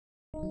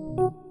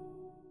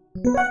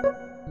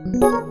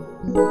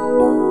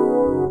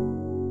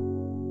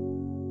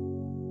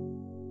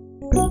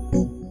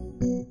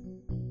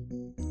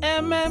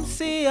MMC,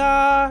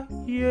 yeah.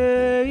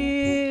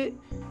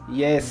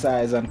 Yes,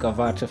 zany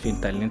kavaratra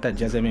fentalenta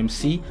Jazz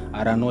Mmc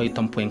aranao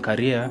eto amin'ny POINT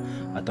CARRÉ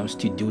ato amin'ny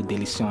studio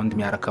d'édition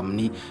miaraka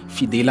amin'ny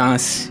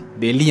Fidelance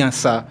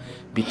Deliansa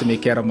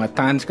beatmaker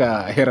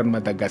matanjaka eran'i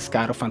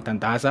Madagasikara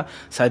fantandaza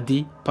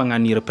sady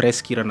mpagnaniry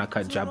presque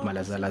iranaka jiaby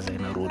malazalaza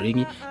inareo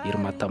regny iry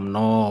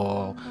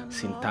mataminao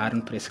sy ny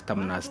tariny presque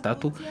taminazy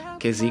tato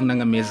ke zegny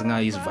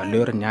nagnamezagna izy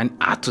valeur niany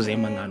ato zay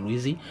magnano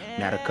izy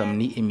miaraka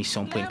amin'ny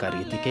émission POINT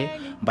CARRÉ tike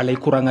mbala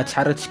ikoragna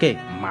tsara tsika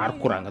maro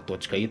koragna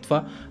ataontsika eto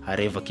fa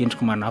areva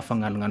kendriky manafa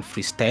gnanognano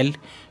freestyle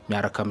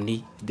miaraka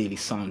amin'ny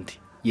Delisande.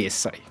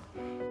 Yes I.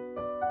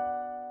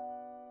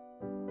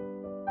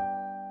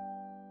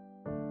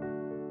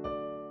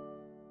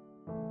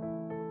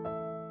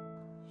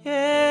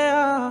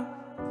 Yeah.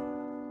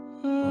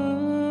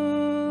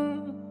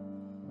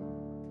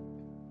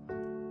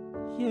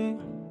 Yeah.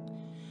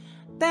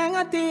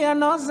 Tegna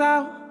tianao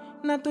zaho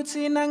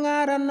natutsina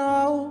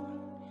agnaranao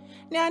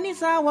niany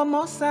zaho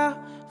amosa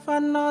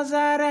fanao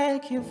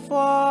zaraiky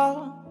fô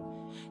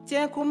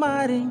tiako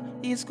marigny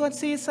izy koa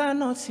tsisy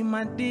anao tsy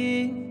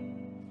madigny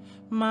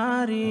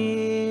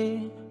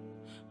marigny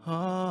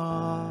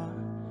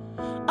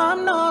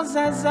aminao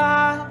zaza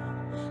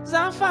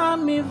zafa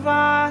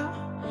mivahiny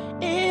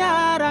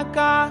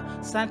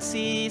sady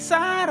tsy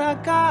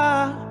saraka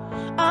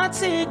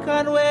atsika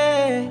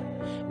roe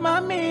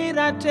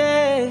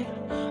mamiratre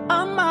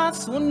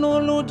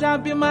amason'olo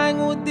jiaby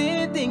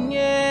magnodigny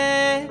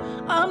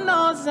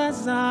aminao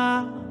zaza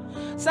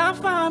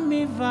zafa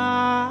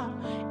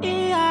mivahiny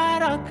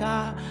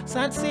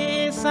sady tsy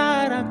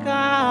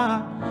saraka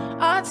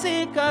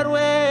atsika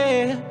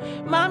roe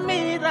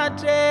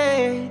mamiratre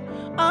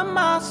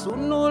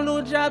amason'olo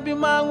jiaby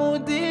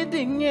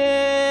magnodigny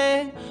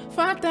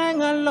fa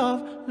tegna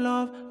love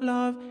love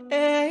love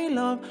hey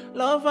love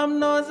love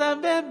aminao za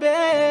bebe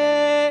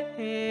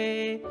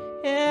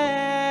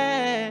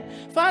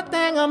fa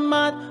tegna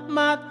mat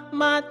mat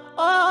mat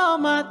oh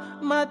mat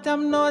mat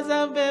aminao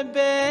za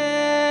bebe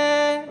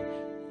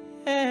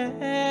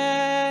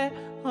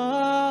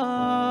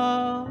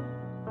oh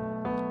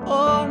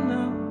oh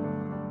no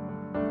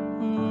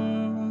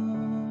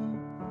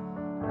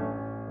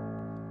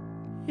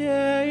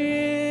yeah,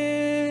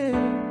 yeah.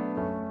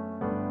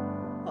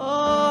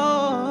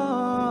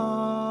 Oh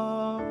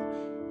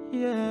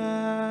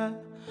yeah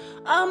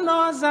I'm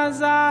no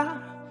zaza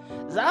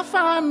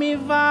zafa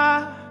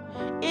mivahiny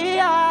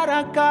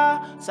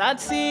sady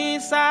tsy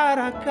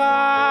saraka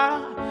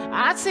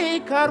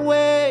atsika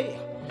roe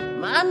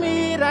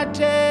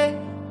mamiratre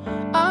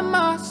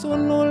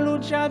amason'olo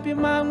jiaby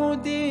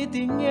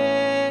magnodigny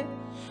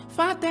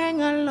fa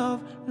tegna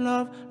love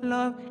love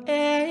love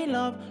hey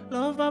love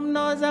love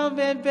aminao za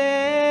bebe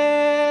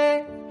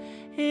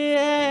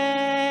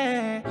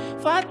yeah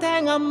fa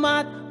tegna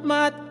mat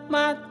mat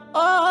mat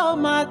oh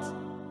mat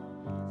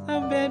za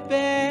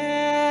bebe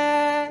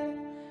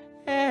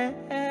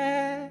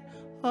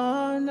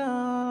oh no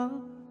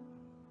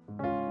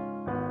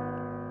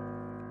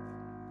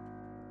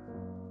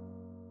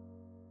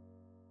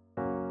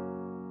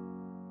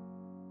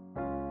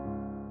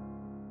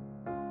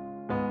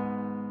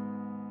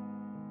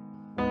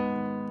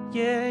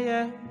yeah,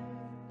 yeah,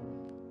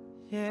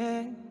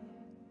 yeah.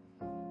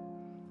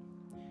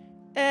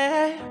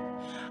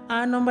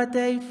 Anao mba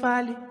te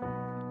hifaly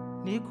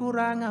ny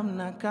koragna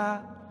aminaka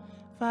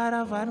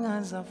faravaragna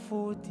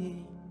azafody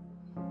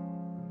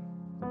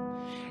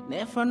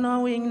nefa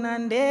anao igny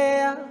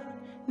nandeha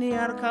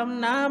niaraka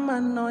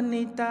aminamanao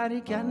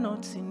nitarika anao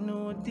tsy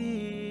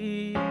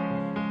nody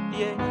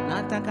yeah.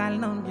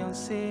 Natakalinao ny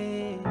Beyoncé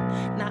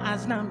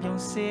naazonao ny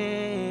Beyoncé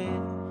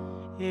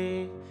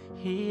yeah,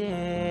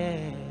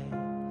 yeah.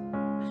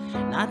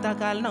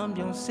 Natakalinao ny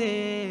Beyoncé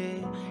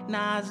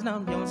naazonao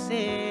ny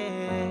Beyoncé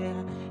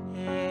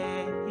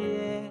yeah,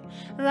 yeah.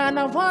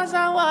 Rana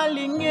waza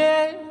waligny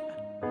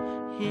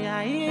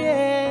yeah,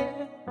 yeah.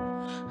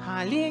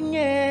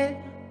 Haligny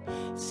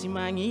si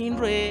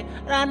magnindro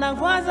rana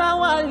waza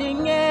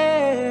waligny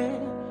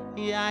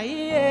yeah,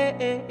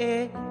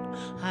 yeah.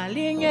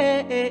 Haligny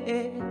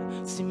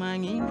si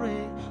magnindro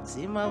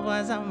si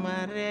mavaza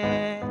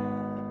mare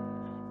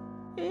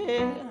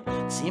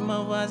si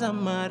mavaza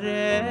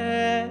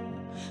mare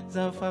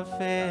zafa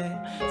fe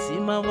si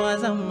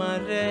mavaza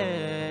mare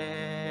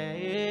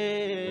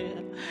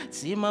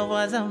si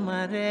mavaza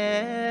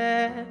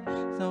mare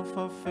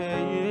zafa fe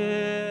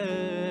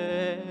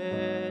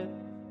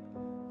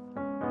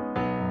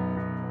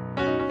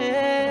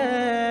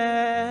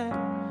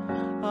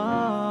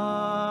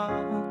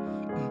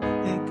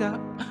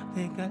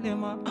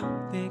Dekalema,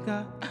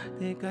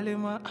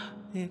 dekalema,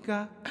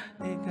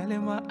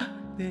 dekalema,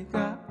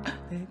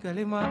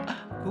 dekalema,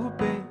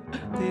 coupe,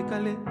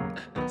 dekale,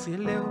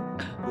 skéleu,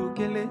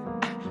 bouquele,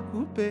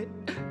 coupe,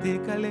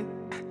 dekale,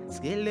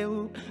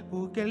 skéleu,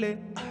 bouquele,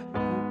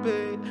 coupe,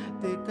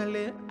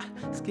 dekale,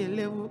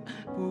 skéleu,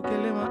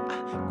 bouquele,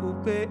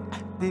 coupe,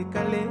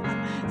 décalé,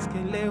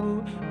 skele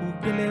ou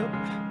kele.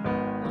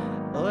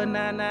 Oh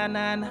na na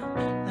na na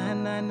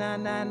na na na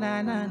na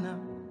na na na.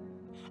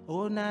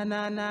 Oh na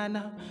na na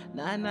na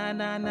na na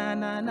na na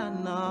na na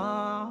na.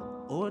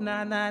 Oh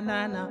na na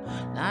na na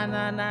na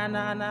na na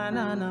na na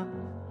na na.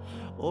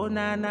 Oh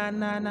na na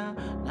na na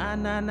na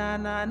na na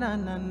na na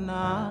na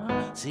na.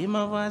 Si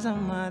ma voix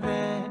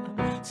amare,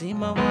 si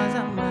ma voix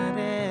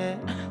amare,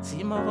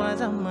 si ma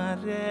voix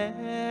amare,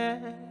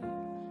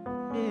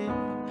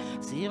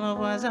 si ma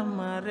voix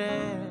amare,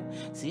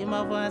 si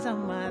ma voix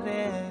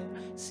amare,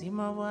 si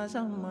ma voix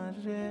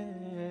amare.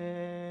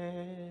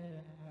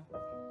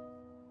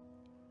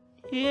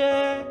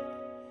 Yeah.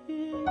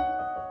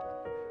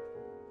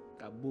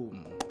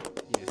 Kaboom.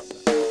 Yes.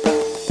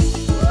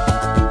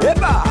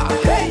 Eba,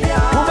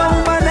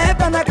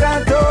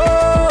 Mpanakanto,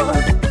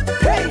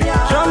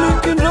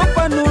 Jean-Luc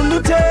Ndopa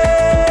Nulute,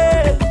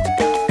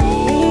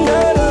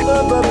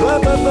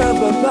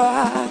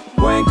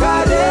 POINT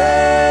CARRÉ.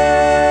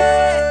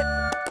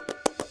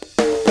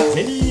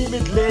 Zeni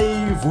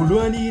medley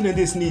voalohany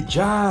nandesiny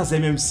Jazz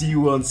Mmc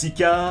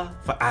hoantsika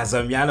fa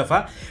aza miala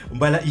fa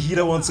mbala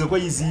ihira hoantsika koa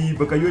izy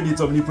baka io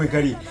neto amin'ny POINT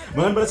CARRÉ.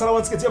 Magnano mbala tsara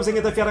hoantsika jiaby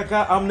zegny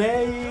tafiaraka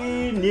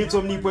aminay neto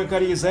amin'ny POINT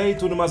CARRÉ zay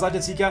tony mazatra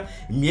atsika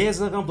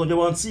miezaka mitondra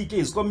hoantsika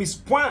izy koa misy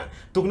point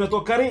tokony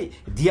atao carré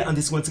dia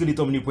andesiny hoantsika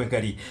neto amin'ny POINT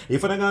CARRÉ.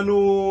 Efa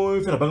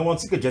nagnano fiarabagna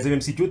hoantsika Jazz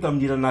Mmc teo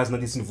tamin'ny iranazy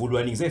nandesiny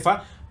voalohany igny zay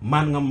fa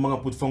managna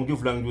magnapody fogna teo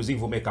volagnindreo zegny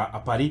vao maika à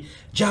Paris.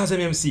 Jazz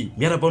Mmc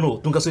miarabanao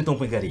tonga so eto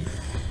POINT CARRÉ.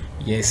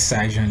 Yes,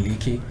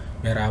 Jean-Luc,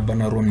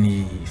 miarabanareo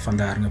ny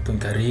fandaharagna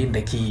POINT CARRÉ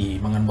ndraiky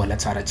magnambola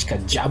tsara antsika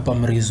jiaby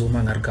amin'ny réseau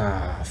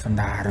magnaraka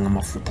fandaharagna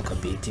mafotaka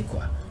be ty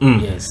koa.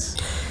 Yes.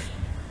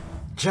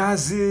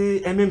 Jazz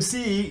Mmc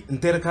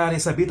niteraka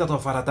resabe tato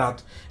afara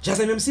tato. Jazz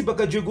Mmc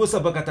baka Diogosa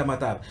baka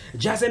Tamatara.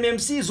 Jazz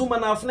Mmc zo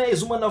manafinay,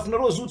 zo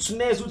manafinareo, zo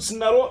tsinay, zo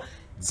tsinareo.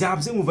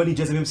 Jiaby zegny movany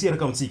Jazz Mmc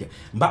araka amintsika.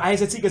 Mba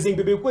aizatsika zegny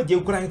bebe koa dia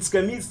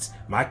koragnitsika mihitsy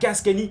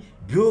mahakasika ny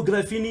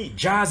biographie-ny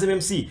Jazz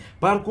Mmc,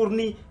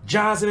 parcours-ny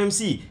Jazz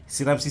Mmc,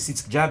 sy raha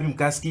misisitsika jiaby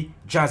mikasiky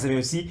Jazz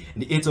Mmc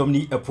ny eto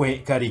amin'ny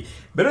POINT CARRÉ.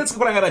 Bero tsika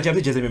koragna raha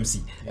jiaby Jazz Mmc.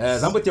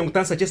 Za mba tiango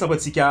tany satria samba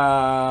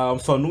tsika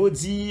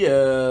mifanojy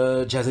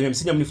Jazz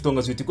Mmc amin'ny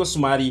fotoagna zao ty koa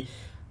somary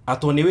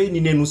ataonay hoe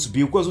ninay nosy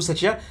be koa zo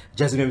satria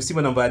Jazz Mmc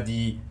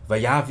manambady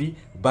vayavy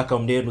baka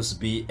aminay nosy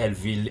be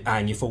Elville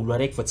agny fa olo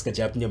araiky fa tsika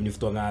jiaby ny amin'ny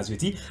fotoagna azo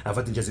ety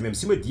avadiny Jazz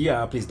Mmc moa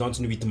dia présidente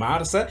ny 8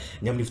 mars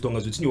ny amin'ny fotoagna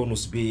azo ety ny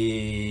nosy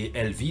be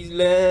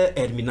Elville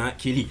Hermina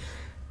Kelly.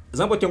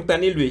 Za mba tiango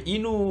tany hoe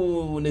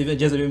ino na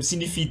Jazz Mmc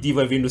ny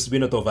fidiva avy nosy be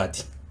natao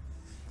vady.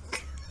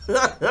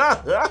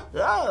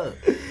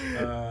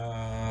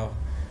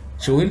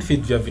 Tsy hoe ny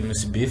fidy avy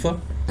nosy be fa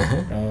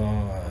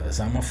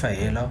za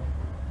mafaela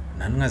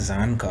nanagna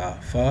zany ka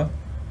fa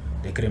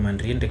ndraiky ray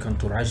aman-dreny ndraiky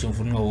entourage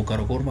mivolagna ô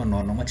karakory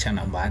manao ma tsy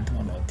anambady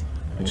manao ty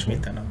tsy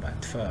mety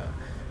anambady fa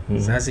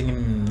za zegny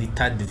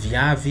nitady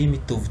viavy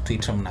mitovy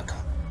toetra aminaka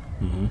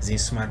zay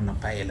somary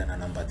nampaela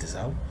nanambady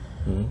zao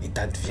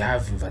nitady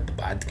viavy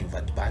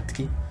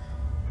mivadibadiky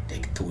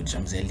ndraiky todra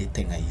amizay le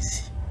tegna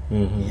izy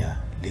ya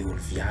le olo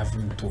viavy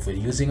mitovy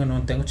io zegny anao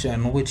tegna tsy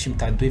anao hoe tsy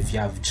mitady hoe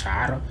viavy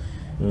tsara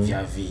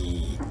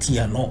viavy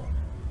tianao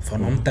fa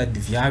anao mitady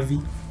viavy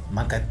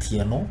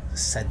mankatianao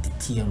sady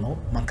tianao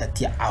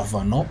mankatia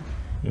avanao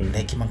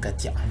ndraiky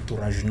mankatia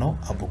entouragenao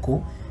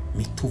aboko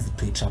mitovy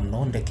toetra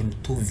aminao ndraiky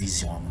mitovy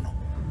vision aminao.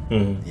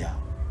 Ya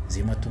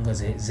zay mahatonga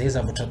zay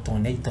zavatra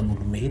ataonay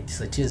hitan'olo mety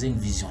satria zegny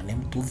vision-nay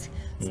mitovy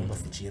fomba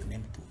fijerinay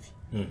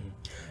mitovy.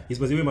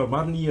 Izy mazay hoe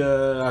maromaro ny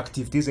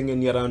activité zegny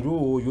ny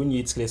arandro io ny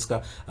etsika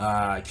resaka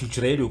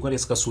culturel io koa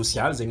resaka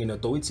social zegny ny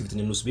atao hoe tsy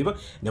vitany nosy be fa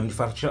ny amin'ny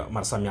faritra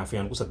maro samihafa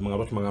ihany koa sady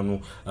magnaroatra magnano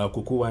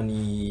koko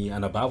any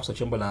anabavo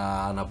satria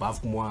mbola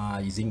anabavoko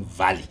moa izy igny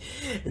valy.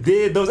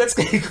 De donc zay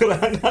tsika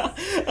hikoragna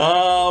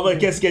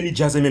mahakasika ny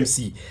Jazz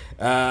Mmc.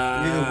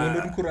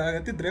 Voalohany koragna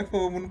ty direct fa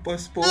mamono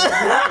passeport.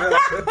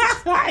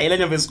 Ela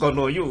ny amesiko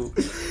anao io.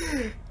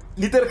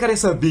 Niteraka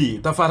resabe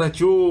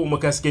tafarakeo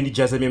mahakasika ny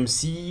Jazz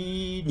Mmc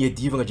ny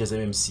adivagna Jazz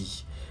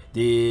Mmc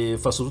de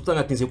fa surtout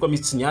agnatin'izay koa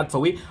misy tsy niady fa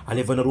hoe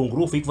alevana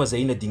rongoro feky fa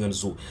zay iny adignany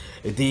zao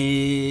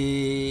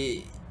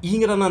de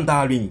igny raha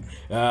nandalo igny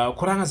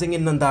koragna zegny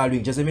ny nandalo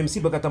igny Jazz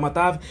Mmc baka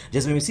Tamatavy,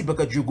 Jazz Mmc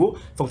baka Diogo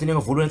fa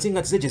miteniagna voalohany antsika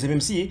agnaty zay Jazz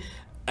Mmc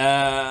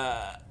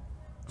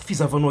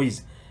fizavanao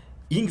izy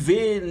igny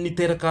ve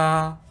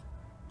niteraka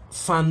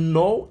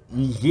faninao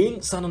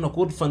nihegny sa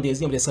nanakôry fandeha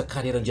zegny amin'ny resaka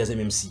carrière Jazz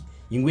Mmc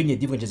igny hoe ny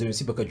adivagna Jazz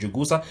Mmc baka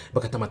Diogo sa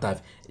baka Tamatavy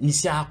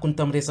nisy akony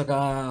tamin'ny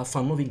resaka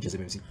faninao ve Jazz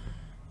Mmc?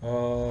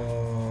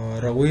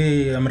 Raha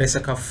hoe amin'ny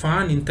resaka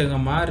fany ny tegna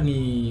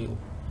mariny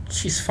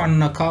tsisy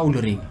faninaka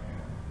olo regny.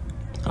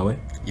 Ah ouais?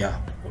 Ya,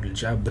 olo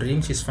jiaby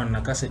regny tsisy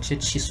faninaka satria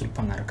tsisy olo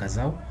mpagnaraka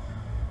zao,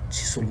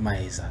 tsisy olo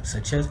mahay zao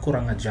satria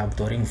koragna jiaby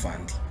tao regny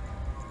vandy.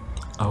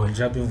 Ah ouais?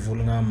 Jiaby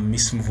mivolagna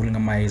misy mivolagna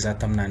mahay zao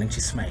taminany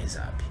tsisy mahay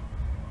zaby.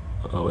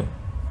 Ah ouais?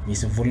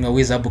 Misy mivolagna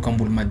hoe za boka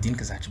ambolo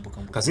madinika za tsy boka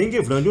ambolo. Ka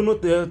zegny volagndreo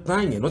anao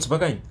tagny, anao tsy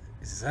baka igny?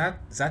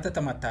 Za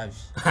Tamatavy.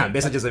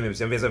 Mbesa Jazz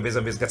Mmc,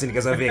 mbesa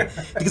katsinika za vegny.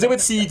 Tika zay hoe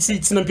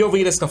tsy nampiova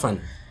igny resaka fany.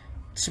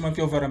 tsy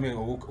mampiova raha me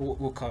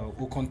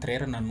au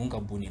contraire nanonga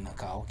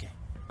boninaka ok.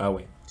 Ah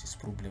ouais. Tsisy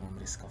problème am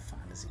resaka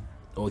fana zegny.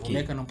 Ok.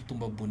 Meka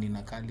nampitomba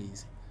boninaka le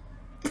izy.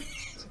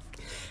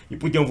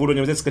 Ipody am voalohany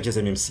amizay tsika Jazz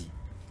Mmc.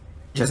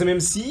 Jazz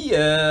Mmc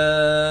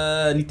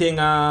ny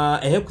tegna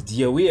haiko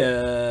dia hoe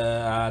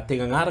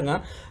tegna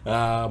agnarana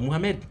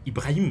Mohamed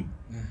Ibrahim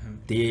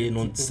de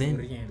nom de scène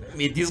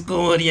mais disque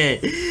rien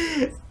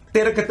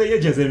teraka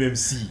taia Jazz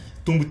Mmc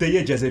tombo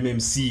taia Jazz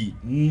Mmc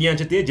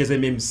niantra taia Jazz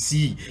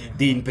Mmc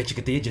de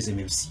nipetraka taia Jazz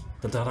Mmc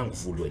tantarango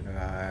voalohany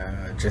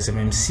Jazz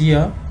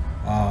Mmc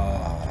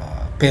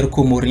père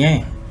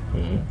comorien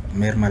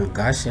mère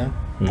malgasy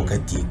boka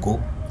Diego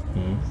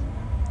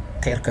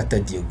teraka ta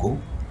Diego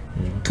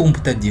tombo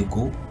ta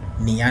Diego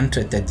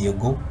niantra ta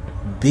Diego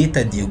be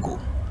ta Diego.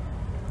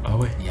 Ah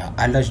ouais.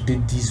 À l'âge de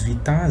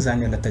 18 ans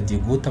zany ala ta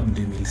Diego tam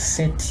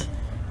 2007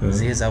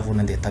 zay za vao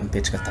nandeha ta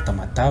mipetraka tata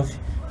Matavy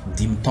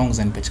 10 taogno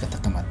zany mipetraka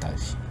tata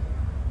Matavy.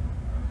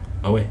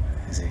 Ah ouais.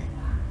 Zay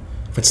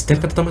fa tsy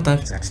teraka tata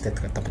Matavy. Za tsy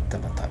teraka tata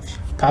Matavy.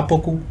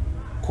 Papako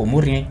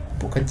comorien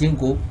boka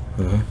Diego,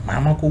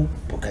 mamako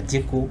boka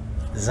Diego,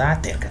 za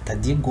teraka ta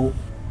Diego,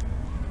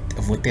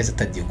 voteza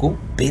ta Diego,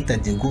 be ta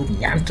Diego,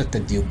 nianatra ta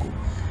Diego.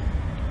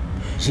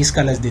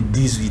 Jusqu'à l'âge de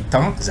 18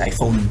 ans, za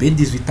efa olobe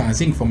 18 ans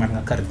zegny fa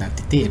managna carte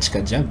d'identité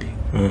etrika jiaby.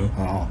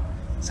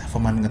 Za fa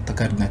managna ta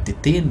carte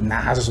d'identité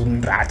nahazo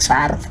ny raha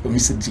tsara fa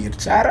misy jery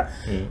tsara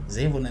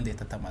zay vao nandeha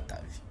tata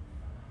Matavy.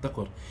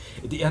 D'accord.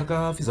 De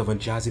araka fizavan'ny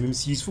Jazz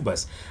Mmc izy fo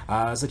bas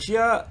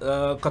satria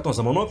 14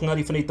 ans manokagna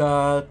rehefa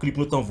nahita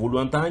clipnao tam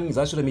voalohany tagny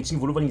za sura metsiny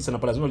voalohany isana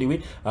palazanao le hoe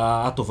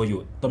atova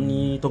io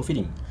tamin'ny taogno firy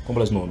igny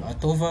kombalazanao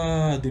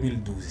atova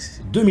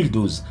 2012.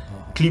 2012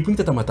 clip igny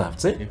tata Matavy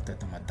tsay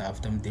tata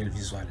Matavy tamin'ny Del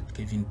Visual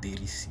Kevin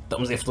Derissi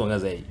tamizay fotoagna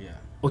zay.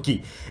 Ok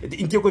de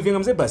igny tiako aviagna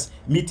amizay bas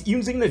mety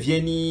ino zegny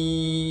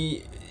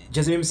naviany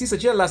Jazz Mmc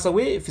satria lasa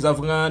hoe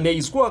fizavagna nay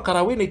izy koa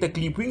karaha hoe nahita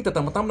clip igny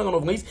tata Matavy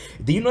nagnanaovagna izy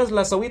de ino azy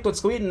lasa hoe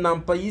toatsika hoe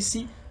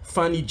nampahisy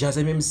fany Jazz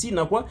Mmc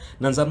na koa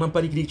nanjary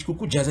namparikirikitry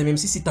kokoa Jazz Mmc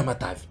sy ta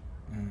Matavy.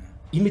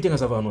 Ino mety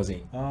agnazavanao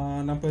zegny?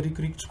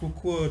 Namparikirikitry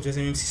kokoa Jazz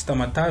Mmc sy ta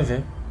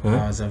Matavy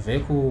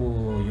zavako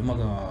io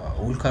maka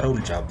olo karaha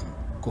olo jiaby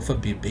kofa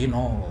bebe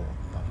nao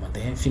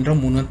mandeha findra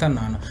mono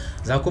an-tanàna.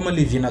 Za koa ma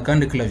levianaka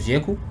ndraiky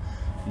laviako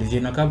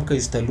levianaka boka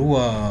izy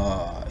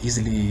taloha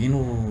izy le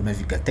ino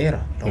navigateur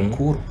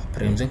lancourt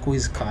après amizay koa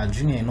izy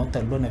cadre igny hainao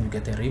taloha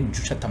navigateur igny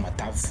mijotra ta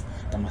Matavy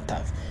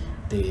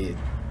de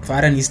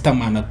farany izy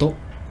tamana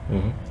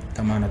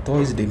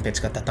tao izy de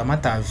mipetraka tata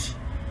Matavy.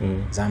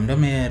 Za amindreo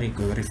me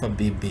rehefa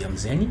bebe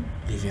amizegny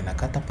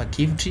levianaka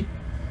tapa-kevitry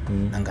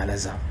nangala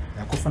za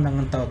kofa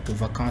nagnano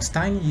vacances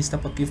tagny izy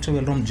tapa-kevitra hoe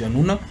aleo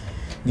mijanona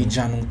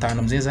nijanogny tany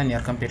amizay za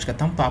niaraka mipetraka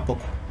tam papako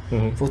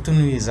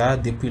fotony za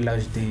depuis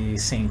l'âge de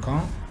 5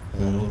 ans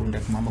ro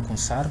ndraiky mamako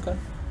nisaraka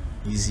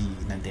izy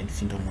nandeha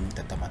nifindra monigny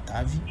tata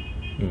Matavy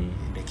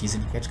ndraiky izy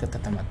nipetraka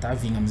tata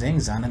Matavy igny amizegny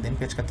za nandeha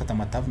nipetraka tata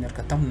Matavy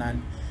niaraka taminany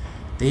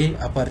de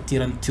à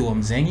partir ny teo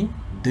amizegny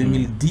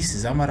 2010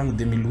 za maragny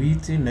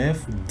 2008 9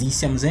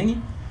 10 amizegny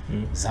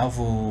za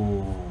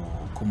vao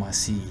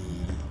commencé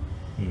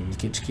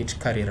niketriketry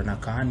carrière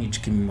nakany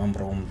nidriky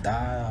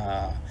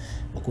mambraomda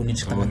bako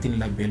nidriky tagnatin'ny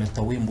label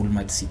atao hoe Ambolo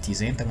Mad City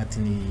zay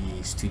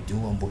tagnatin'ny studio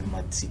Ambolo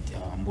Mad City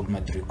Ambolo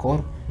Mad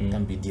Record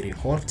tam BD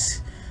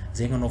Records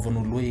zay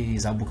gnanaovan'olo hoe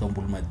za boka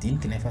Ambolo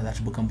Madiniky nefa za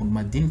tsy boka Ambolo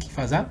Madiniky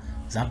fa za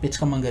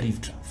mipetraka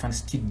Mangarivitra fa ny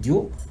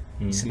studio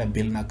misy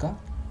label naka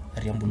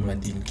ary Ambolo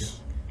Madiniky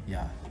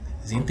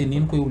zay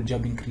nteneniko hoe olo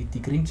jiaby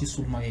critique regny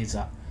tsisy olo mahay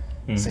za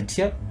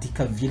satria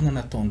dikaviagna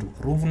nataondro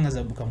rovagna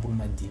za boka Ambolo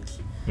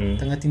Madiniky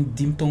tagnatin'ny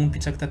 10 taogno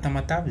mipetraka tata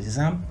Matavy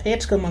za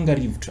mipetraka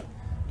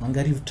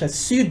Mangarivitra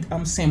sud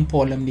am Saint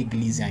Paul amin'ny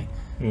église agny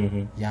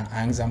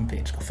agny za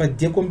mipetraka fa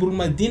diako Ambolo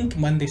Madiniky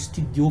mandeha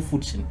studio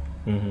fotsiny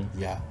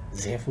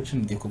zay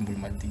fotsiny diako Ambolo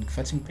Madiniky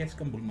fa tsy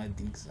mipetraka Ambolo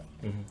Madiniky za.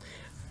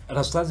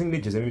 Raha so zegny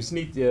le Jazz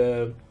Mmc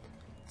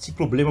tsy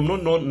problème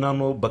aminao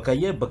nanao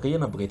bakaia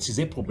na bakaia tsy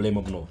zay problème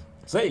aminao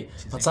zay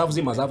fa tsavo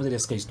zay mazava zay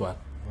resaka histoire.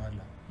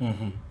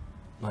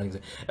 Marina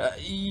zay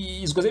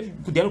izy koa zay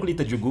kodianako le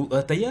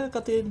Tadiogo taia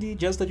ka te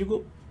Jazz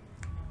Tadiogo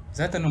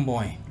za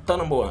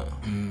Tanamboa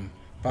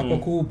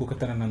papako boka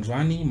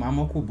Tananandroany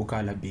mamako boka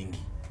Alabengy.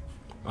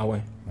 Ah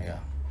ouais.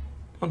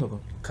 D'accord.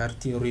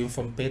 Quartier reo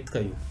mifamipetaka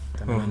io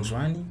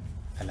Tananandroany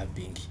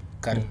Alabengy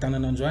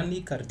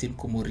Tananandroany quartier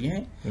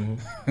comorien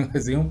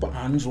zay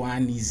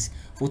Androany izy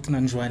fotony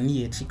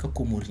Androany etrika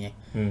comorien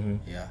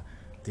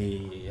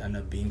de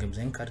Alabengy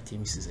amizay quartier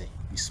misy zay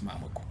misy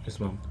mamako.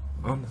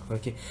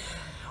 Ok.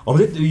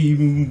 Amizay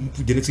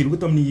dianetsika loha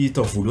tamin'ny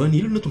tao voalohany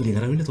ilo na tonga le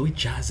anarana atao hoe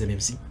Jazz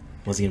Mmc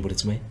mazegny mbola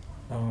tsy mahay.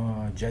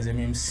 Jazz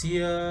Mmc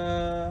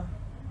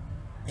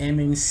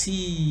MMC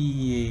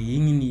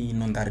igny ny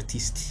nom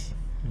d'artiste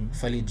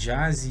fa le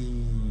jazz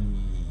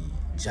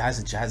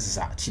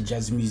za tsy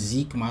jazz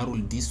musique maro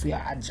olo diso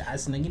hoe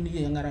jazz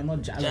nagnino agnaranao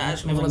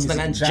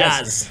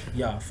jazz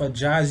fa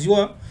jazz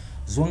io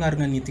zo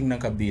agnarana nentigny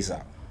nankabe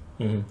za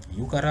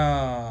io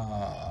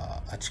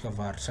karaha atsika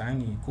varitra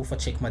agny kofa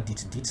tsy haiko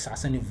maditriditry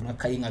sasany volagna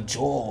kaigna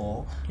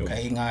jo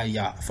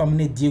kaigna fa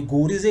aminay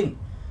Diego ry zegny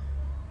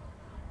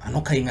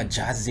anao ka igna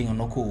jazz zegny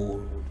anao ko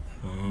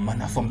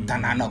manafo amin'ny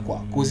tanàna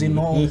koa cause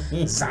anao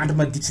zandry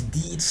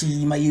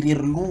maditsiditsy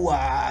maherihery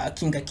loha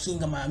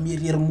kingakinga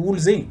maherihery-olo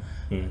zegny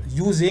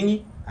io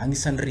zegny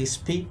agnisan'ny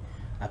respect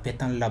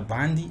apetan'ny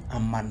labandy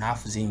amin'ny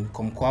manafo zegny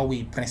comme quoi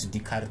hoe prince du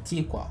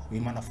quartier quoi hoe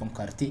manafo amin'ny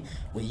quartier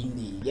hoe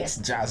igny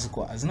yes jazz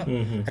quoi azana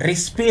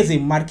respect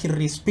zegny marque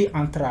respect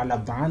entre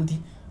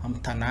labandy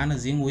amin'ny tanàna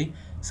zegny hoe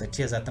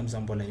satria za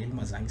tam'izany mbola hely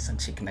mazagny isan'ny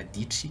tseky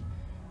naditry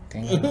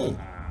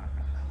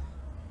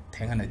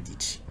tegna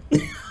naditry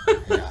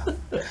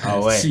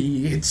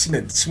tsy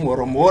naditry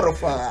moramora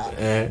fa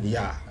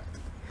ya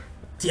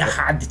tia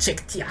hady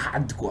tseky tia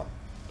hady quoi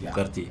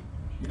quartier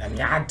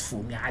miady fo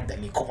miady à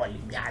l'école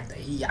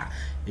miady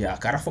ya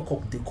karaha fa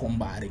coq de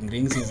combat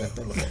regny zegny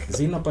zatalo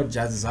zegny napa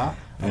jazz za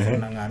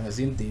nagnarana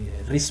zegny de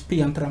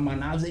respect entre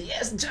manavy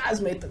yes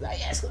jazz meta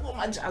yes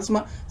ma jazz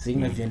ma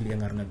zegny naviany le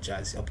agnarana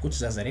jazz apokotry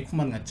zaza raiky fa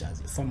managna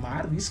jazz fa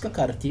maro isaka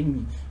quartier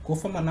ko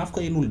fa manafo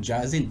ka en'olo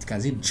jazz zegny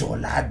dikan'zegny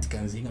jola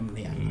dikan'zegny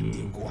aminay agny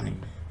de goany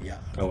ya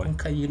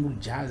ka en'olo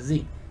jazz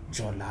zegny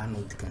jola no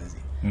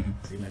dikan'zegny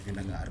zegny naviany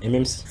agnarana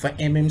MMC fa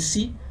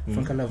MMC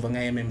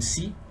fankalavagna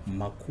MMC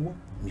makoa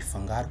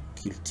mifangaro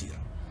culture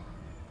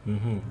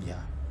ya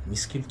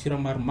misy culture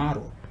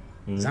maromaro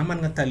za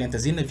managna talenta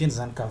zegny naviany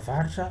zany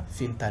kavaratra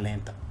feno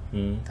talenta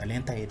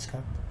talenta etsika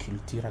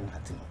culture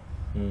agnatiny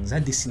za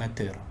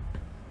dessinateur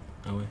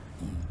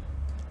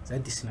za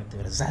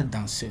dessinateur za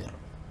danseur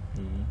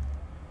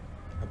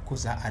ko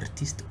za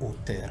artiste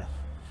auteur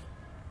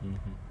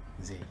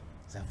zay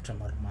zavatra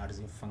maromaro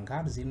zegny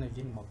fangaro zegny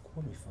naviany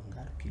makoa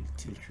mifangaro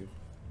culture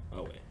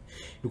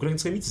io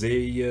koragnitsika mihitsy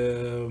zay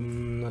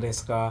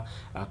resaka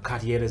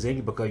carrière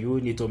zegny baka io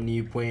ny eto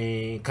amin'ny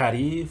point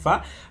carré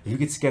fa io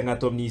ketsika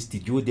agnato amin'ny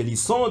studio de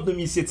licence no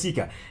misy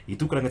atsika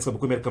ito koragnitsika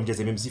bako miaraka amin'ny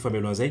Jazz MMC fa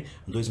mialoha zay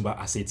ndo izy mba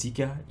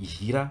asaitsika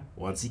ihira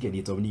ho antsika ny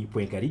eto amin'ny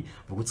point carré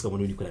bakotsika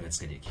manao ny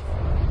koragnitsika ndraiky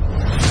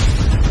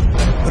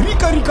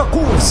Rikarika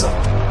course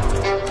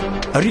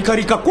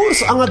Rikarika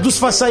course agnadoso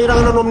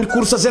fahasahiranana anao amin'ny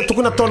course zay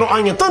tokony ataonao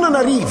agny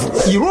Antananarivo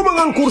irô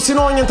magnano course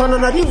inao agny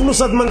Antananarivo no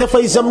sady mandefa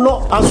izy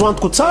aminao azo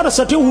antoko tsara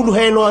satria olo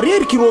hainao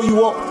areriky irô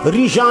io ao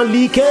ry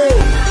Jean-Luc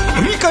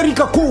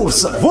Rikarika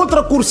course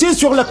votre coursier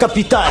sur la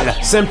capitale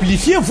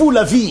simplifiez-vous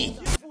la vie.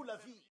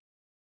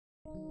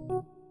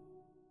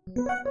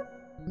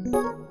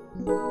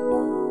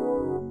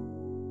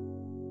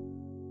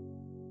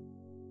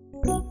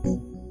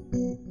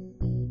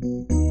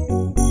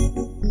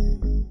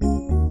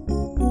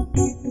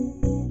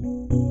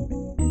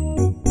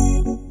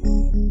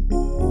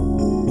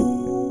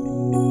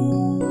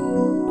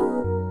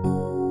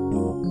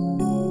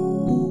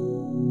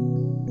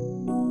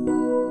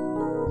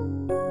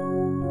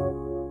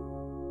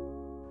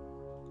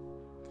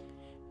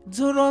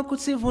 Zoroko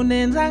tsy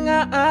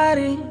vonenjagna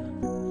ary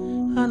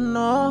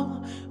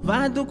anao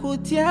vadoko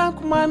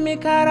tiako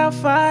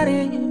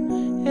mamikarafary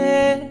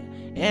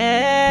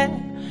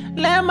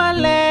le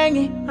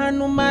malegny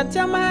ano maty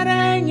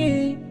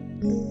amaregny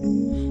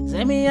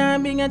zay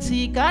miambigna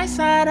tsika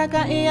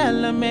saraka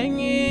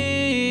ialamegny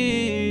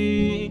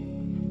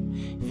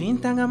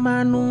vintagna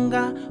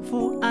manonga fo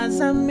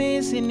asa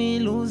misy ny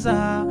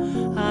loza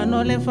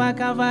anao le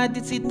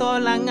fakavady tsy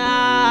tolagna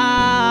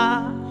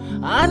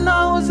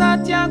anao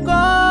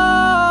zatiago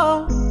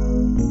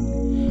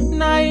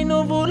na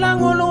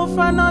inovolagno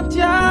fanao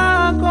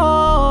tiago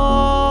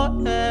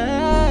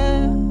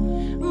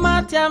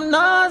maty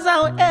aminao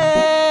zao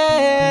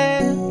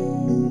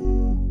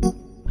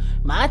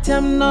maty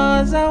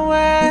aminao zao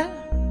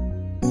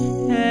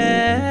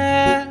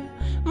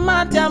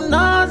maty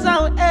aminao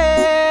zao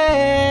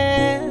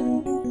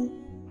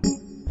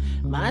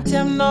maty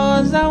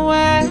aminao zao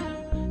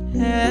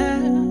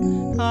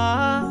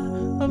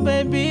oh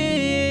baby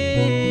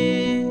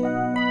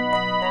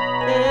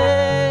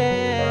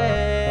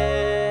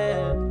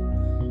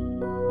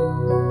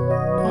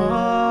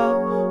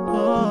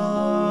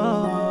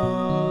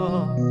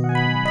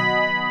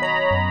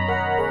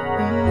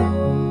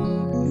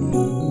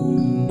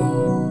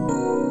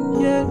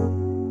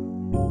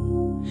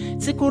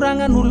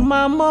Sikurangan'olo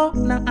mamo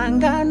na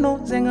angano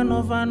zay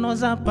gnanaovanao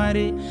za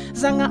pare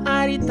zagna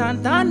ary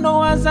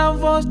tantano aza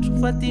vostro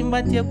fa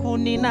timba tiako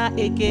nina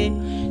eke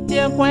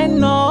tiako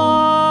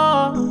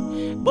hainao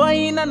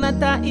boina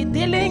nata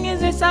itiligny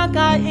zay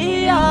saka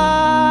ia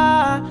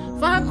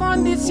fa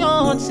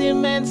condition tsy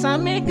maintsy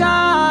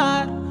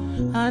amigar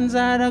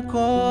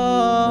anjarako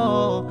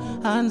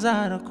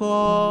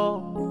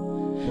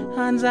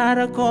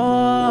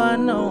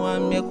anao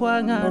amiako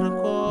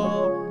agnarako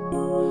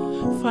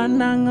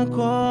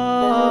fanagnako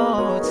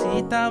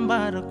tsy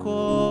tambarako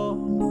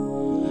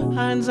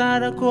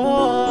anjarako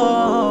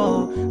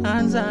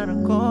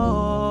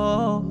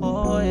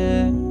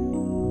yeah.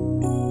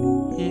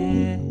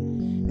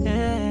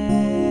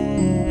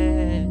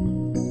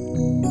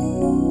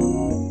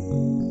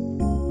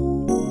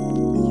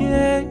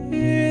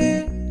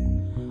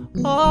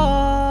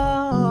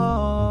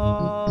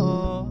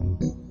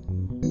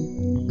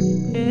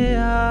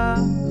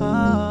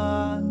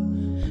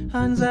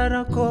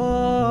 Anjarako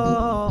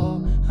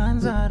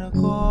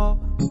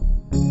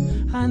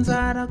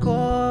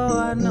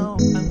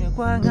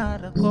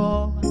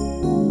agnarako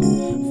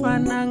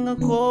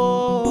fanagnako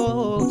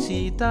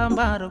tsy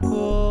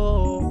tambarako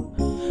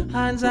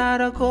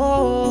anjarako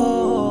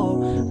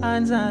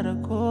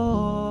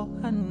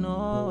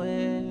anao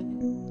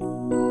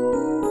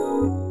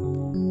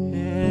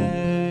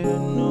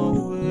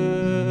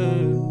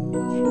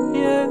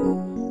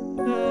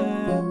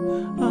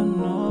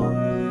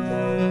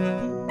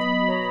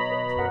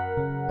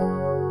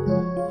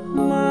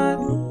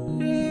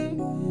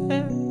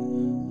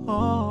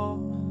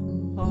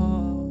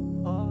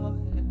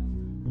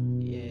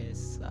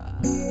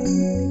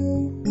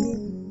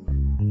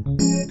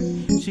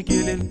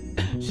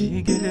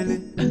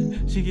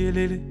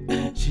Shigelele,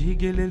 yeah,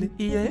 shigelele,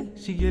 yeah,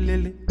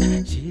 shigelele,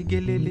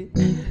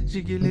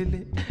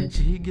 shigelele,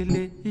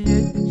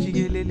 yeah,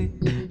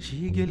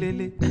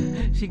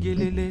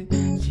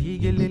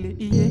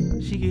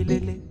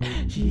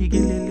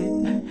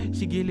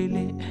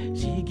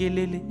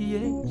 shigelele,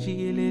 yeah,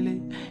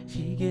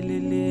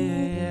 shigelele,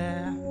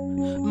 yeah.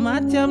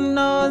 Matiam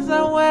knows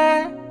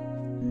away,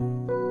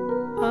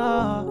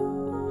 oh,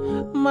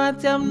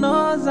 Matiam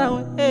knows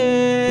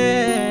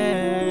away.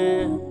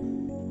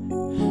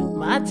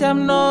 Matiam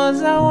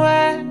knows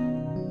away,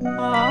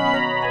 oh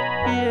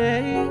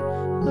yeah,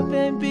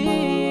 baby.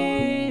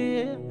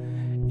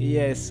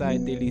 Yes, I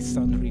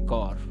listen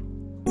record.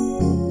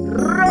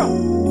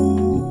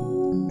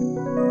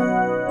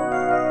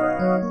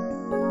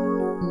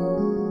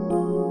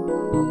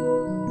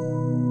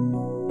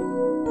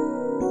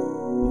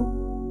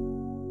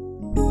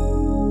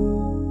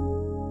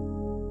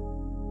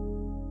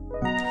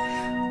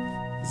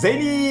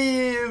 Zaini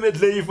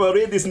medley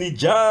faroe desiny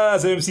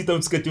Jazz Mmc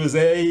tamitsika teo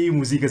zay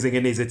mozika zegny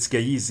anaizatsika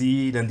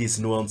izy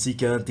nandesiny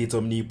antsika teto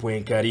amin'ny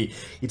point carré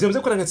ito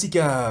amizay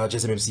koragnantsika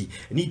Jazz Mmc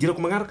ny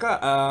dirako magnaraka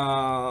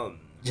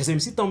Jazz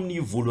Mmc tamin'ny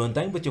voalohany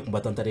tagny mba tiako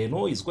mba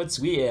tantarainao izy koa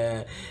tsy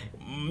hoe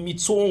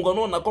mitsongo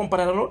anao na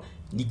compareranao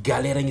ny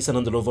galère agnisany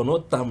andalovanao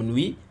tamin'ny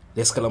hoe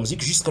resaka la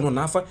musique jusqu'à non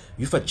nafa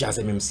io fa Jazz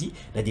Mmc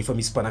na defa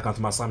misy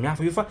mpanakanto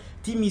mahasamihafa io fa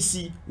ty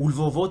misy olo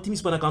vaovao ty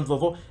misy mpanakanto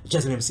vaovao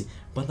Jazz Mmc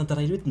mba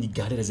tantaray hoe ny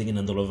galère zegny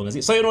nandalovagna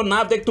zay sa ianao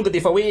navy tonga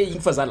defa hoe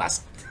igny fa za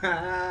lasa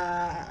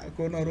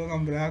ko nareo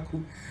ngambrako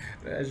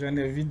j'en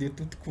ai vu de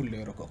toute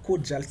couleur ko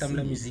jaly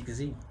tamina musique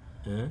zegny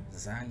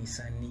za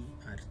anisany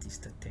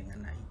artiste tegna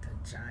nahita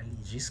jaly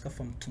jusqu'à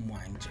fa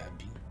mitomoagny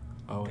jiaby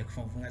Avec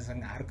font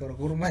zangarka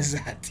ragoro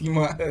mazati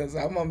ma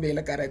za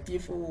mambela karati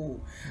fo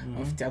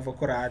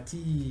fitiavako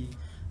raty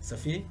ça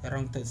fait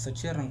rangta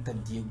satria rangta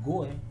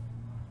Diego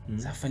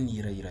za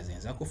fanira zay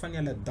za ko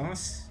fany la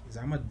danse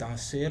za ma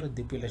danseur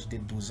depuis l'âge de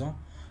 12 ans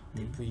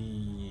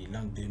depuis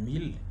l'an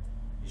 2000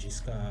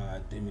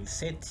 jusqu'à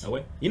 2007 ah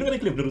ouais ino ngana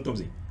club de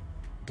rotomze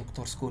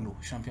Dr Skolo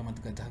champion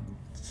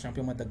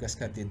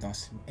Madagascar de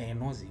danse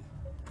un an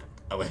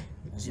ah ouais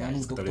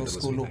Dr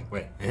Skolo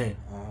ouais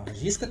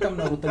jusqu'à comme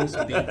na route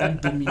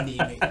dominé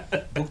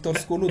Dr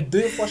Skolo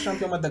 2 fois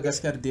champion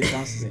Madagascar de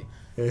danse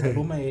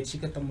Roma et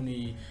chika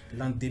tamuni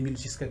l'an 2000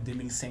 jusqu'à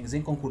 2005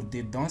 un concours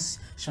de danse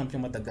champion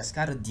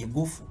Madagascar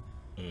Diego fo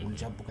on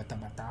jabu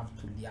katamata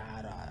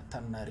tuliara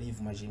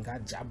tanarive majinga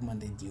jabu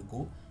mande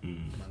Diego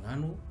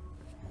mangano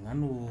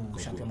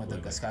champion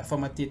Madagascar fa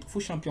matete fo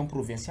champion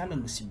provincial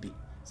no Sibé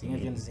c'est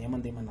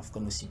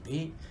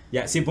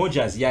bon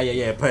Jazz,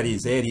 yeah,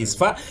 Paris, Eris.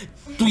 Fa,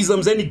 tu is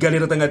amzeni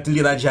galera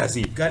tangatili ra Jazz.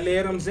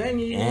 Galera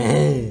amzeni,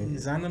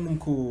 zana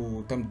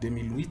nunko tam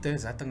 2008,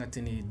 zata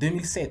ngatini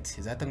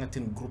 2007, zata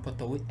ngatini groupe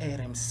atao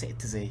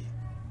RM7 zay.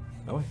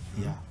 Ah ouais?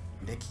 Yeah.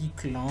 Ndeki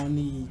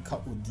clan ka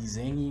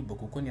udizeni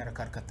boko ko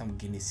niarakaraka tam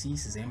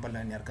Genesis zay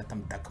mbala niaraka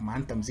tam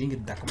Dakman tam zegny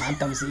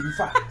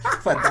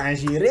fa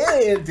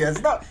dangereux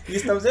Jazz no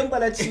izy tam zay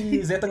mbala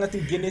tsy zay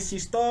tagnaty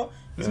Genesis to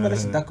izy mbala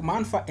tsy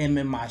Dakman fa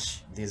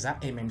MMH déjà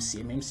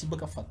MMC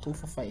baka fa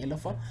tofa fa ela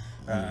fa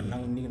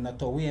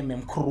natao hoe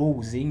MM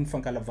Crow zegny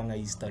fankalavagna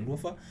izy taloha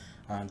fa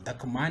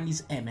Dakman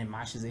is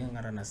MMH zegny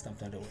agnarana azy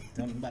tamtandreo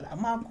mbala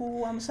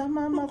mako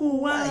amsama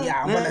mako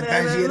ya mbala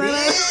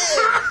dangereux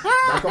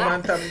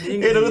Dakman tam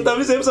igny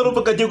Tami saya bisa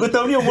lupa kajian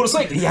kita ni umur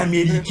saya ya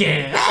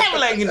Amerika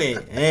lagi nih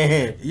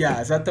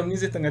ya za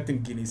tamin'izy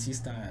tagnatin'ny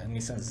Genesis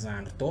agnisan'ny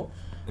genre to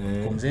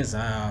comme zay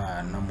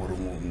za namoro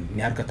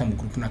niaraka tam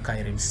groupe na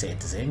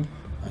RM7 zegny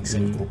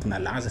agnisan'ny groupe na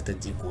laza ta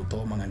Diego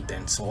to magnano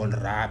dancehall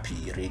rap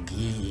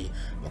reggae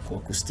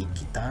bako acoustique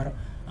guitare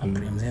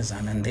après amzay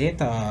za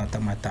nandeha ta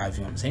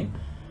Matavy amzay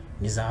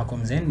nizahako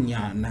amzay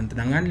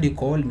nagnano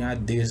l'école nia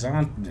 2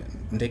 ans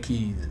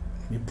ndraiky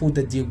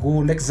mipody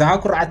Diego ndraiky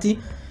zahako raty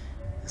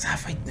ça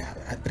fait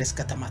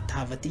presque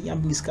tamatava ty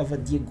ambnisy kava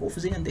Diego fo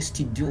zegny ande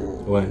studio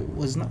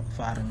ozna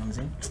farana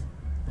amzay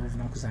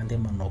revenako za ande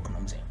manokana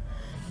amzay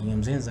igny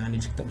amzay zany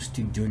izy tam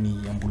studio ni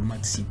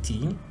Amboulmat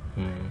City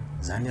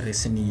zany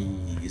resiny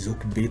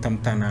zok be tam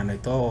tanana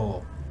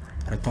to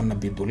retonna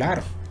be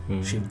dollar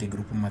chef de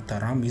groupe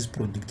Mataram izy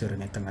producteur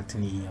ny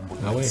tagnatiny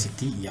Amboulmat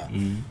City ya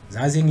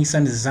za zegny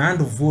isany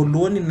zandro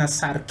voalohany na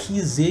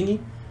sarki zegny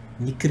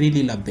ni créer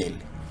le label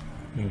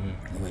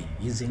oui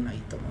izy zegny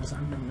nahitanao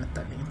zany na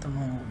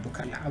talentanao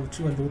boka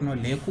lavitra alohanao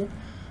leko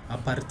à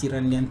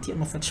partir ny anty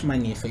anao fa tsy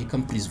magnefa iky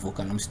am prise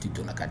vocale am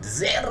studio nakady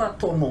zay raha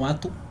ataonao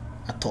ato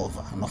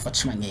atova anao fa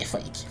tsy magnefa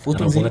iky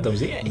fotony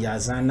zay ya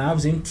za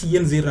navy zegny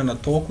tiany zay raha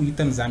nataoko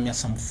hitany za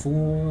miasa am fo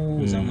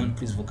za magnano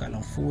prise vocale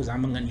am fo za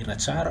magnano hira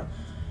tsara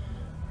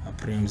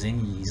après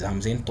amizegny za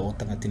amizay nitao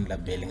tagnatin'ny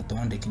label igny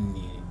tao ndraiky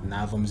ny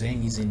navy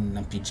amizegny izy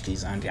nampidriky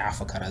izandry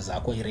hafa karaha za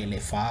koa iry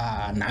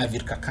elefa navy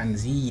iry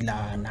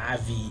kakanzila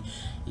navy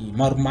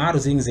maromaro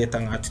zegny zay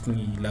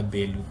tagnatiny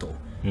label io tao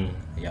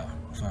ya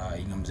fa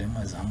igny amizay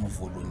mazama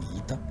voalohany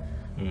hita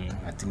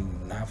tagnatiny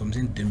navy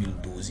amizay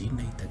 2012 igny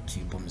nahita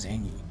tube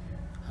amizegny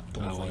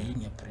atova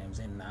igny après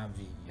amizay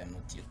navy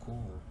anotiako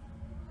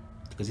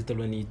kazi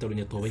talony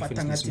atao fa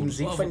tagnatiny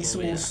zegny fa nisy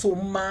morceau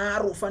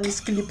maro fa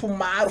nisy clip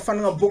maro fa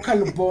nagnaboaka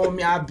album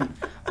aby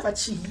fa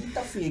tsy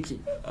hita feky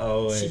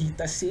tsy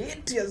hita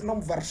setry azonao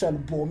mivarotra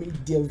album igny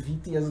dia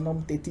vity azonao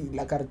mitety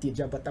la quartier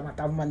jiaby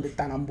tamatavy mandeha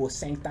tanambo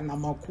 5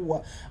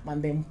 tanamakoa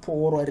mandeha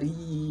miporo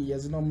ary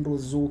azonao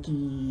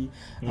mirozoky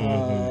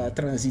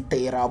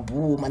transitaire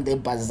abo mandeha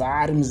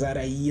bazary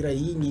mizara hira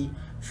igny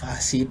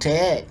fa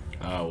setry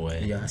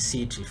ya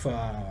setry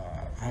fa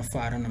en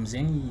farany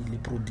amizegny les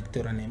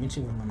producteurs anay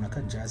mihitsy volagna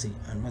aminaka jazz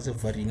ano aza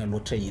varigna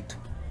loatra eto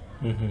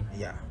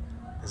ya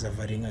aza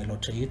varigna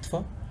loatra eto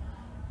fa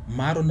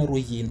maro anareo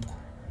entiko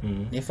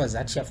nefa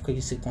za tsy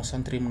afaka se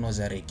concentrer aminao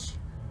za raiky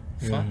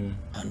fa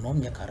anao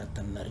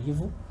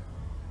miakaratanarivo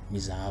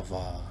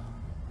mizahava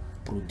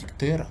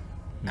producteur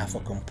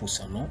afaka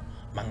miposanao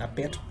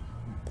magnapetraka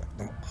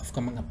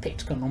afaka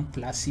magnapetraka anao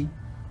place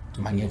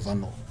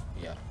magnevanao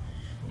ya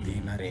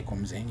de nareko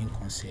amizegny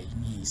conseil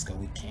igny iska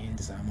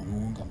weekend za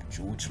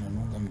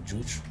manonga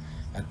mijotso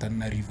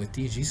atanarivo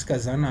aty jusqu'à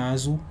za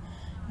nahazo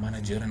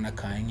manager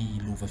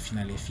anakagny lova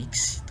finale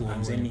fixe to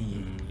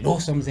amizegny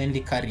loso amizegny le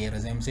carrière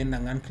zay amizegny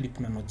nagnano clip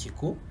nanao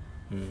tiako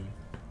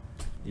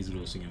izy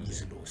loso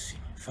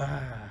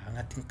fa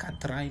agnatin'ny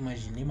 4 ans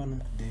imaginez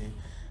manomboka de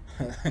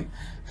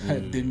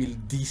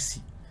 2010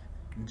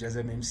 Jazz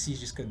Mmc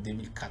jusqu'à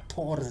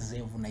 2014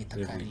 zay vao nahita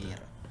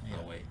carrière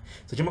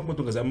satria manko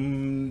mahatonga za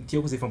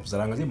tiako zay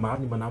fampizaragna zay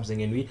maro ny manampy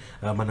zegny any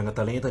hoe managna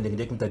talenta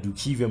ndraikindraiky mitady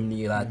kivy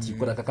amin'ny raha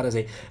tiako raha karaha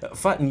zay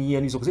fa ny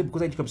anizako zay boka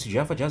za idrika am'sujet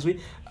hafa jazz hoe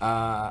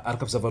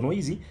araka fizavanao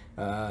izy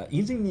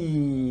ino zegny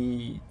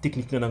ny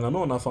technique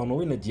nanagnanao nahafahanao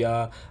hoe na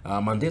dia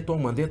mandeha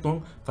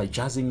togno fa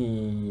jazz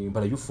zegny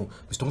mbala io fo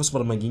misy tonga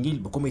somary mangingily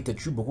bako mahita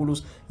tube bako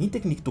loso ino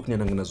technique tokony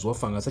anagnana zao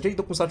afagna satria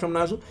hitako misarotra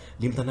aminazy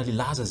le mitana le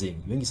laza zegny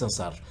io agnisan'ny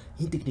sarotra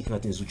ino technique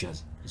agnatin'izao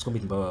jazz izy koa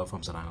mety mba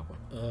fampizaragna koa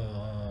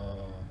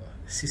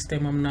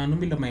système aminano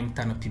mila mahay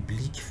mitana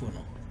public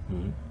foanao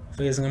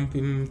fa ezagna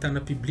mitana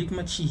public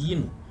ma tsy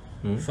hino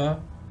fa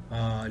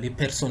les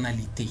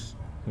personnalités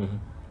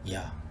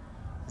ya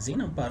zegny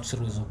nampaharitra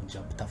reo zao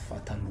jiaby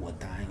tafata aloha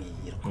tagny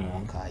iry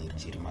konka iry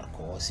Jerry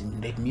Marcos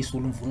ndraiky misy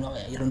olo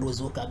mivona irandreo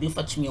zao kabe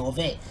fa tsy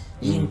miova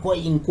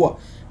igny koa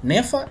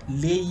nefa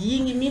le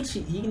igny mihitsy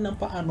igny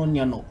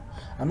nampahanao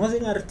anao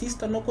zegny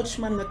artiste anao koa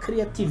tsy managna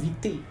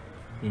créativité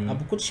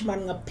abo koa tsy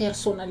managna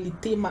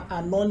personnalité ma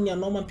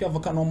anao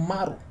mampiavaka anao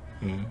maro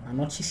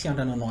anao tsisy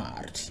andrananao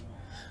aritry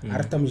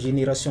ary tamy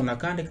génération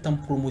naka ndraiky tamy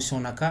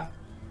promotion naka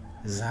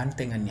zany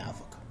tegna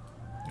niavaka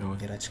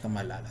le raha tsika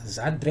malala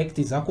za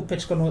direct za ko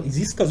petrakanao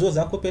jusqu'à zao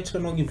za ko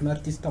petrakanao agnivona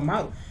artiste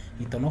maro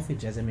hitanao fa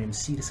Jazz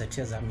Mmc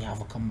satria za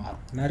miavaka maro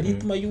na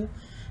rythme io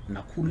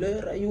na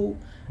couleur io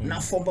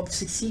na fomba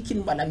pisiksiky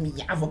mbala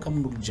miavaka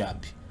amin'olo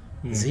jiaby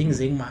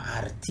zegny ma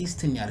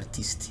artiste ny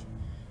artiste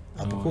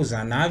aboko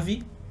za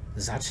navy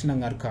za tsy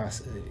nagnaraka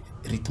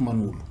rythme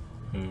an'olo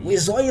hoe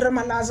zao ira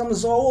malaza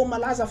amizao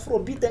malaza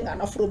afrobeat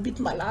agnano afrobeat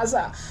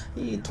malaza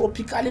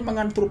tropical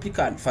magnano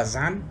tropical fa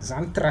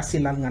zany tracé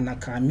lalagna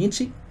anaka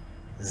mihitsy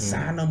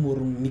za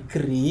namorogny ni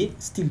créer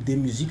style de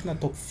musique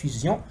nataoko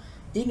fusion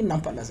igny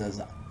nampalaza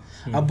za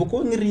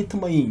aboko ny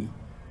rythme igny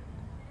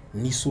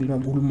nisy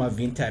olo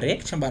maventy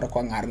araiky tsy ambarako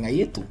agnaragna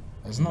eto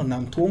azonao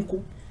nantonko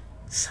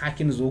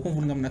sakiny zao koa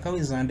volagna aminaka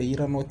hoe zandre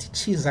iranao ty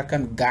tsy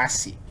zakany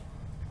gasy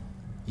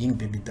igny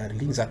Baby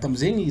Darling za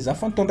tamizegny za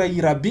fa nitondra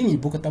hira aby igny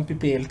boka tam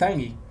PPL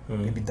tagny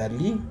Baby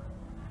Darling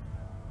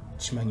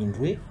tsy magnindro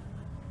hoe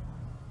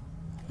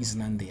izy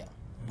nandeha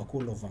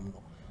bako lova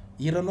aminao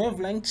hiranao hoe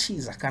volagny tsy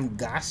zakany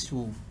gasy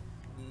io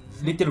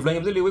le telo volagny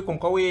amizay le hoe comme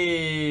quoi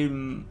hoe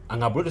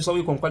agnabo loatra sa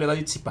hoe comme quoi le raha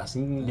io tsy passe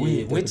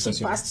hoe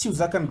tsy passe tsy ho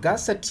zakany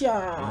gasy satria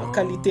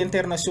qualité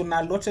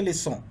internationale loatra le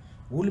son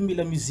olo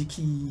mila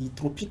musique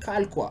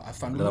tropicale quoi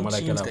afano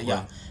tsinjaka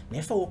ya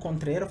nefa au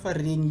contraire fa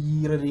regny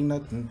hira regny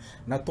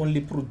nataon'ny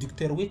les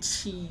producteurs hoe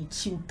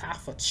tsy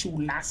mitafa tsy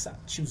ho lasa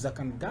tsy ho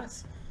zakany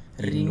gasy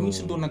regny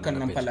mihitsy ndo nakany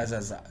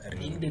nampalaza za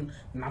regny le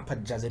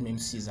nampady Jazz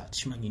Mmc za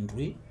tsy magnindro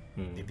hoe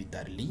Baby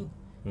Darling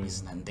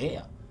izy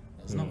nandeha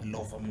azonao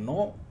lova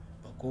aminao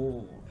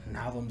bako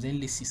nava amizay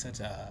le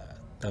sisatra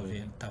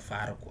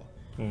tafara quoi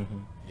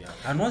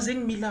anao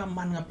zegny mila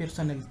managna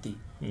personnalité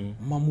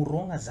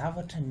mamorogna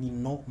zavatra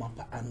ninao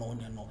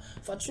mampahanony anao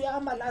fa tsy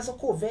hoe malaza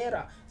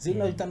cover zegny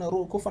na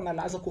hitanareo koa fa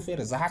nalaza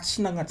cover za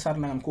tsy nagnatsara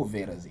nagnano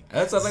cover zegny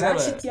za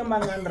tsy tia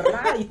magnano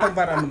raha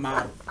hitambarany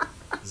maro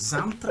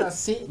Zam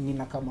tracé ni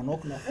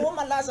nakamanokana. Oh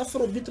malaza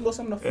afrobeat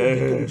losa amina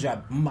afrobeat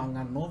jiaby.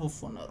 Magnanova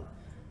foana ro.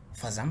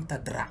 Fa zam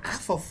mitady raha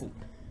hafa fo.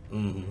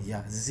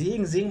 Ya,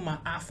 zegny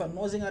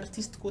maafanao zegny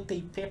artiste koa te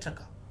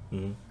hipetraka.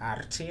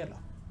 Aritrela.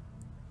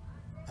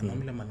 Anao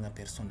mila managna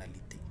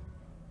personnalité.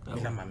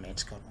 Mila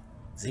mametraka anao.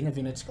 Zegny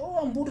avenantsika oh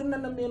ambondrona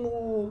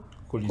nameno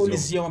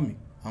Coliseum.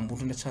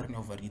 Ambondrona tsara ny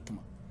ova rythme.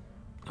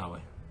 Ah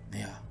ouais.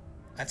 Ya.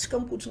 Atsika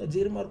mikotrana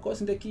Jerry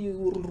Marcos ndraiky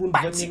ururundu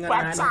vanenga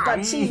nani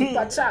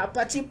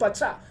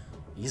pacha.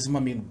 Izy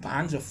mameno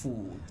banja fo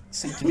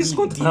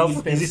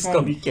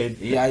 5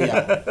 weekend. Ya.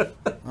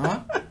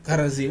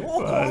 Karaze.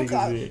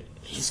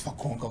 Izy fa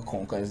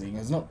konka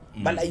zegny no.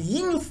 Bala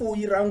igny fo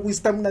irango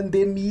izy tamina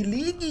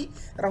 2000 igny.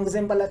 Rango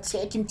zay mbala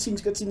tsaiky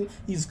mitsinjika tsiny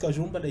izy ka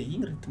jo mbala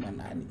igny rythme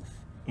nani.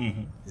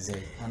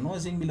 Zay. Anao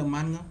zegny mila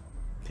managna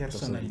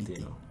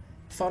personnalité.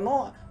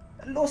 Fanao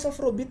loso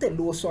afrobeat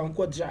loso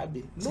ankoa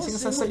jiaby. Loso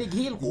sasalig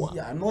hely koa.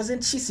 Ya, anao zany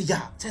tsisy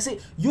ya. Tsase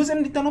io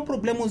zany hitanao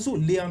problème zo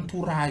le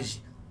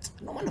entourage.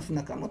 Anao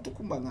manafinaka anao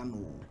tokony magnano.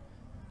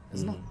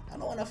 Azna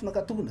anao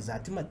manafinaka tokony za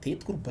ty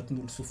matetika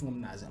robatin'olo sofina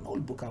aminazy anao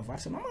olo boka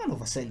avarsa anao magnano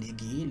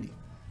vasalig hely.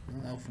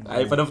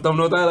 Ay fa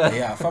nafitaminao tara.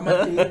 Ya, fa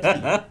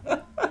matetika.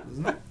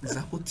 Azna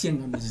za ko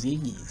tiagnano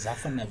zegny za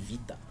fa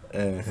navita.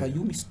 Fa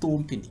io misy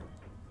tompiny.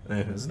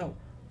 Azna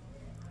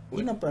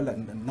ina pala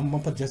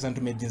nampa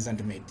zandrimedy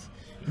zandrimedy.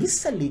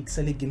 Misy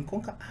saleginy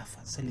konka hafa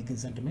saleginy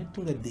zandrimedy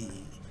tonga de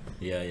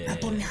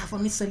ataony hafa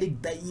misy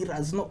saleg daira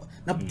azonao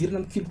nampidirina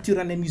amin'ny culture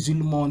any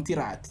musulman ty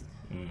raha ty.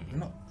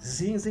 No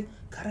zegny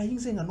karaha igny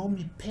zegny anao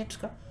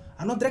mipetraka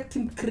anao direct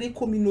micréer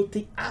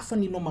communauté hafa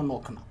ninao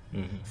manokana.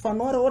 Fa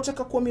anao raha ohatra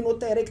ka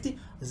communauté araiky ty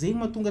zegny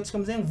mahatonga antsika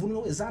amizay mivolagna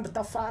hoe zandry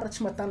tafara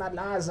tsy matana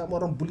laza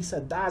mora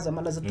mibolisadaza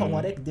malaza taogno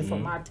araiky defa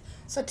maty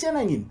satria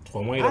nagnino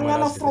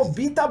agnano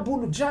afrobeat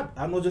abolo jiaby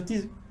anao zao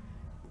ty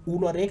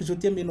olo araiky zao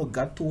tia menao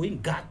gâteau igny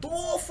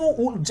gâteau fo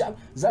olo jiaby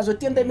za zao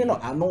tia ndray menao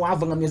anao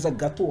avagna meza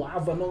gâteau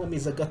avanao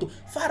meza gâteau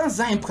faran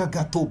za impaka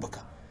gâteau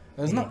baka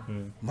azonao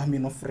mba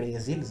menao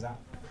fraise hely za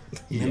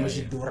menao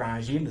jus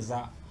d'orange hely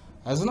za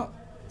azonao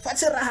fa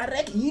tsy raha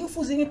araiky igny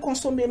fo zegny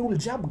consommen'olo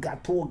jiaby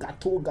gâteau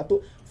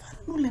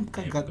faran'olo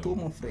impaka gâteau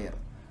mon frère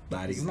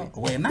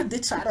ouais na de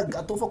tsara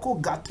gâteau fa ko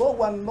gâteau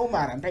hoaninao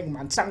marandraigny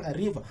mantsagna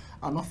hariva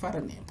anao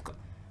farany impaka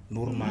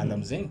normal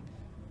amizegny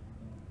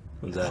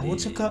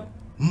ohatra ka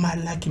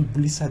malaky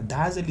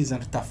mibolisadaza le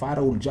zandry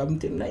tafara olo jiaby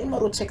miteny na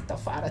marô tsaiky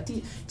tafara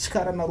ty tsy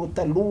karaha narô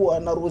taloha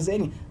narô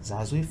zegny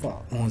za zao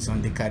efa 11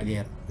 ans de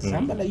carrière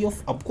za mbala io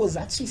aboko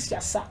za tsisy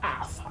asa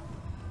hafa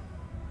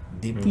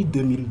depuis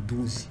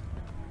 2012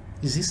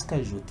 jusqu'à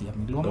aujourd'hui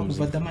amiloma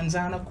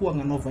mivadamanjana koa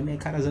agnanaovany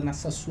karazana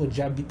asa soa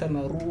jiaby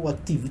hitanarô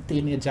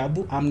activité-ny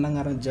jiaby amin'ny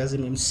agnarany Jazz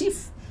Mmc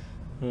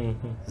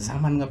za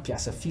managna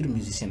mpiasa firy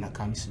musicien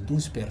aka misy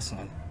 12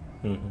 personnes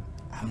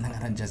amin'ny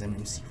agnarany Jazz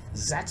Mmc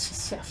za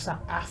tsisy asa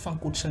hafa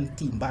ankoatran'ny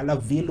ty mbala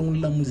velogny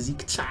la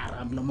mozika tsara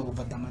amina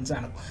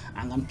mivadamanjanako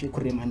agnampiako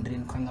ray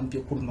aman-dreniko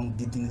agnampiako olo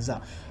magnodidiny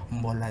za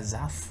mbola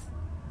zafo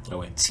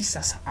tsisy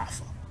asa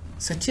hafa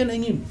satria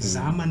nagnino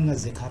za managna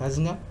zay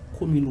karazagna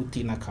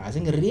communauté naka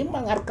zegny re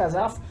magnaraka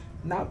zafo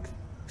na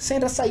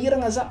sendra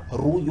sahiragna za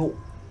ro io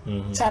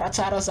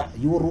tsaratsara za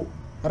io ro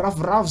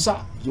ravoravo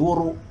za io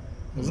ro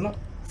azona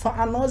fa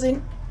anao zegny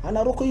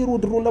anareo ko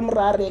irodorola amin'ny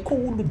raha raiky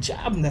olo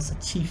jiaby lasa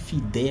tsy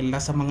fidèle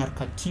lasa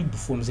magnaraka tube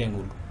fo amizegny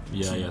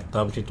olo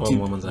tamitry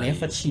toagno amanjany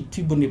nefa tsy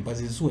tube ne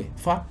basé zo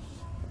fa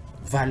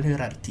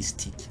valeur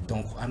artistique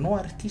donc anao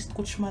artiste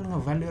ko tsy managna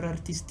valeur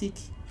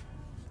artistique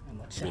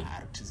anao tsy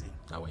haritry zegny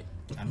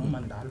anao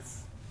mandalo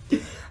fo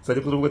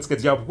sady ko tsika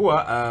jiaby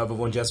koa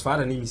vovon jazz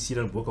farany misy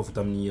irany boka avy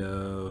tamin'ny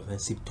 20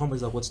 septembre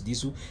za koa tsy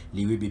diso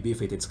le hoe bébé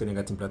fa hitantsika ny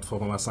agnatin'ny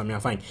plateforme maro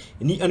samihafa agny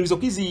ny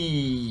anisako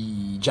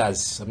izy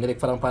jazz amin'ny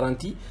araiky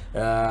faramparany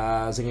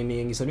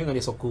zegny agnisan'ny hoe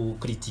agnesako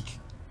critique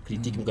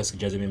mikasika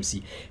Jazz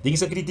Mmc de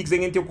agnisan'ny critique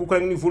zegny tiako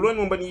koragniny voalohany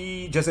momba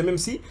ny Jazz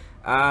Mmc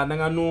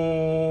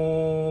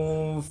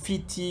nagnano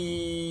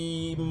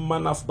fity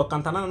manafo baka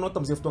an-tanàna anao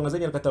tam'izay fotoagna zay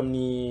niaraka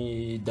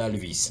tamin'ny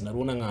Dalvis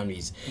nareo nagnano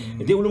izy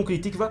de olo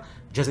critique fa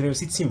Jazz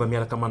Mmc tsy mba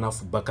miaraka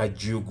manafo baka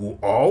Diogo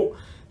ao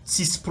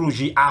tsisy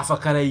projet hafa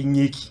karaha igny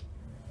eky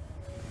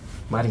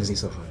marigny zay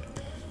safa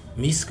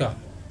misy ka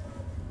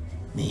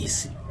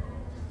misy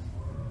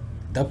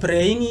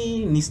d'après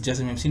igny nisy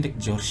Jazz Mmc ndraiky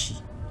Georgie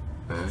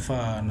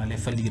fa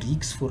nalefa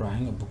lyrics fo raha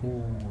igny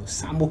boko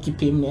samby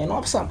occupé amin'ny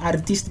anao samby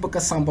artiste baka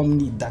samby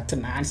amin'ny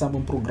datenany samby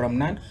amin'ny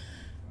programmenany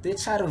de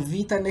tsara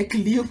vita ny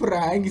clip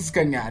raha igny izy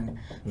kaniany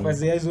fa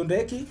zay azo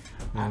ndraiky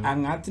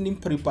agnatiny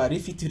miprépare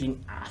featuring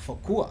hafa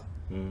koa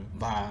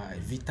mba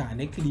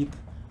vitany clip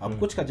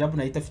aboko tsika jiaby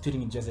nahita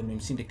featuring Jazz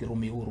Mmc ndraiky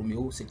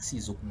Romeo sexy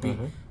zoko be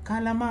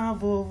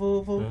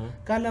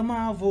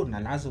kalamavo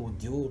nalaza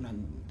audio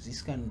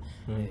jusqu'à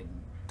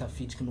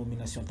tafidriky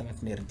nomination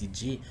tagnatin'ny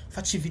RDJ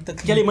fa tsy vita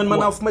clip le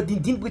manafo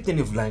madindiny boka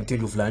teny volagny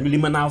teny volagny le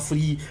manafo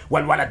ry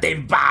walwala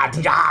debad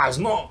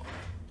ndrazo no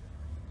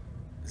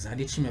za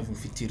le tsy miavagny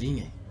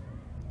featuring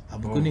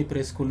aboko ne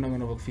presque olo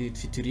nagnanaovako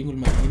featuring olo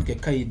madiniky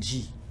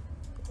KG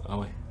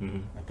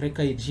après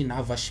KG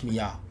na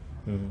Vashmia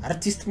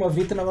artiste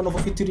maventy nagnanaova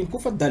featuring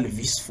koa fa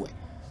Dalvis fo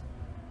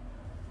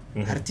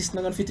artiste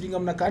nagnano featuring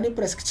aminakany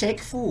presque check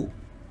fo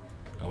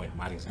ouais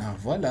marina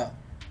voilà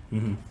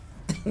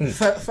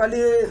fa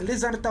le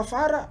zany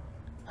tafara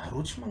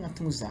roach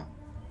magnantogno za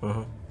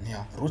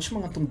ya roach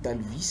magnantogno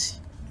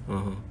Dalvis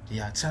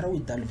ya tsara hoe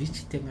Dalvis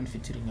tsy tegna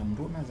featuring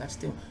amindreo na za tsy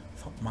te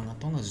fa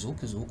magnantogna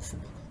zoko fo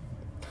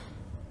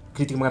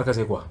critique magnaraka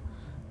zay koa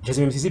Jazz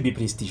Mmc be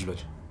prestige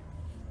loatra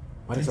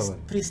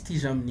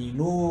prestige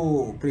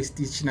amin'ino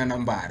prestige tsy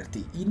nanambary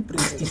ty ino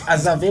prestige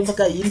azave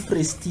baka ino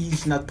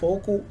prestige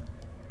nataoko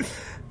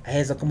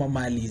aizako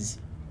mamaly izy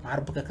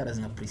maro baka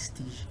karazagna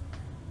prestige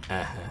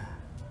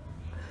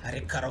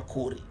araiky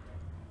karakory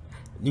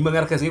ny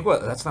magnaraka zay koa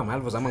za tsy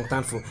famaly fa za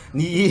magnotany fo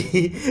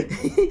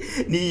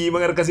ny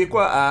magnaraka zay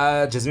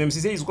koa Jazz Mmc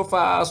zay izy koa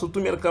fa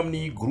surtout miaraka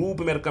amin'ny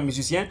groupe miaraka amin'ny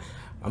musicien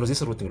anao zay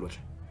sarotigny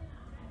loatra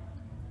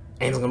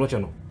enzagna loatra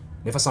anao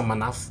nefa samy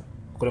manafo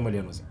koa le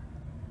malianao zay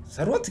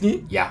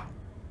sarotigny ya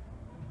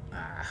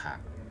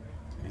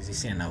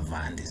musicien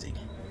navandy zegny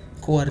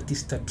ko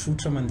artiste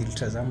trotra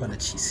mandilitra za mbana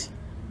tsisy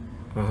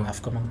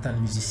afaka magnotany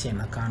musicien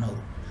nakana ro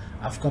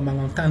afaka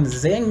magnotany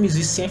zegny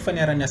musicien fa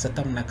niara-niasa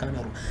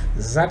taminakana ro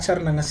za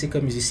tsara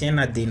nagnaseka musicien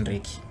na de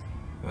ndraiky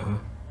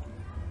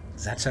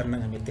za tsara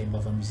nagnamety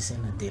mbava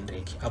musicien na de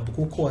ndraiky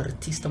aboko ko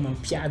artiste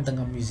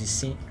mampiadagna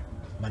musicien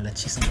mbala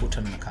tsisy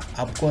ankoatra naka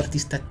aboko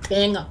artiste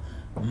tegna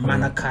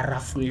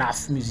manakarafo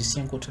lafo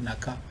musicien ankoatra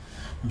naka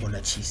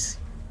mbola tsisy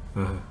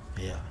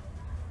ya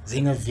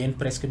zegny aviany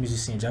presque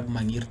musicien jiaby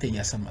magniry te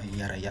hiasa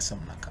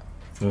aminaka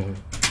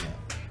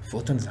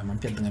fotony za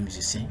mampiadagna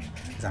musicien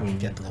za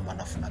mampiadagna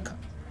manafonaka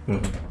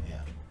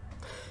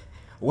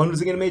hoan'olo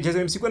zegny anamay Jazz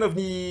Mmc koa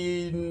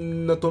navy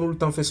nataon'olo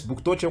tamin'ny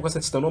Facebook tao tsy aiko asa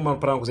tsy hitanao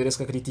mampirango zay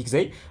resaka critique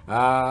zay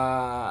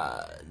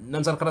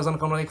nanjary karaha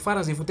zanakanao raiky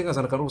farany zay fo tegna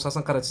zanakanao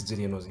sasany karaha tsy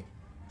jerianao zay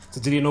tsy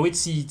jerianao hoe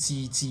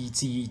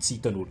tsy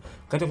hitan'olo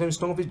ka tsy misy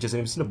fotoagna fa Jazz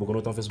Mmc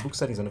naboakanao tamin'ny Facebook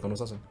sa regny zanakanao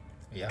sasany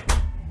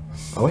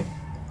ah ouais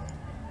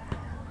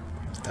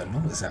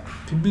talon za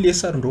publier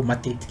sarindreo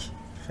matetiky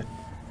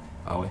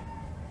ah ouais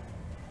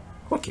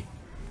ok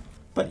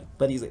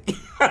pari zay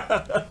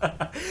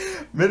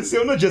merci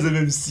aminao Jazz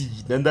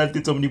Mmc nandalo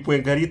teto amin'ny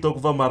point carré taoko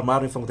fa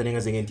maromaro ny fagnontaniagna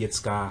zegny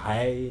antiatsika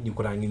hay ny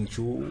koragniny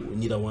tso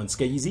ny raha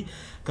hoantsika izy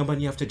ka mba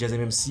niavitra Jazz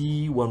Mmc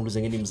ho an'olo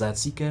zegny any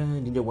mizahantsika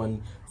indrindra ho an'ny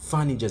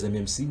fany Jazz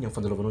Mmc ny amin'ny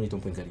fandalovanao ny eto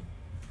point carré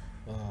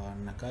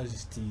naka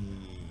izy ty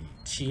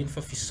tsy ino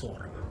fa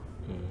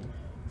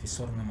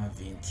fisoragna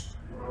maventy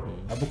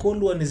aboko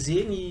alohan'ny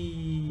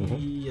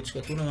zegny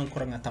atsika to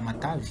nagnankoragna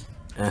tamatavy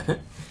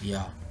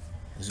ya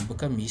izy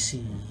baka misy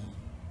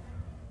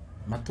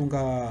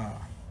matonga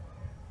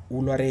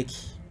olo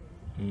araiky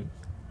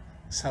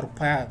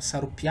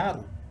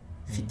saropiaro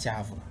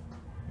fitiavagna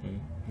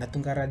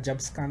natonga raha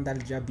jiaby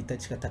scandale jiaby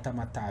hitantsika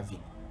tatamatavy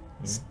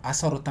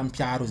asaro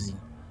tampiaro zigny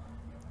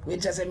hoe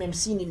Jazz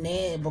Mmc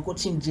nine bako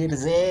tsy mijery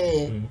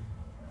zay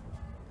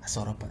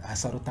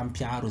asaro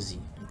tampiaro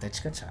zigny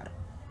hitantsika tsara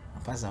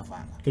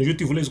ampazavagna kenjo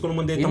ty vola izy koa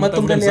mandeha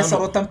matonga le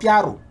asaro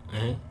tampiaro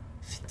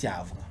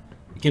fitiavagna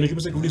kenjo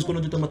pesa vola izy koa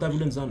nandeha tamatavy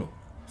olo an'izany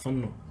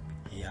faninao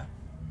ya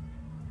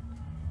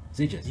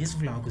zay Jazz izy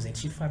volagnako zegny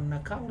tsy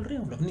faninaka olo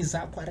regny volako ny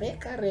za ko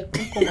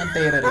araiky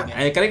commentaire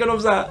regny karaiky anao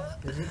za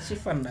tsy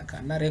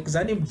faninaka nareko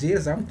zany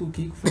mijery za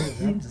mitokiko fa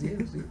za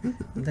mijery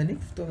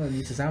ndaniko fotoagna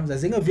mihitsy za miza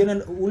zegny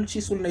aviana olo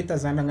tsisy olo nahita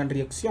za nagnano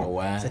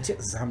réaction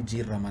satria za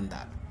mijery raha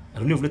mandalo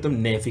ary ny vola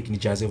tamin'ny feky ny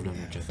Jazz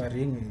volanao fa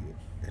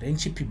regny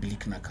tsy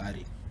public naka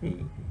regny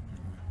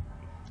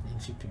regny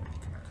tsy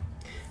public naka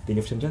de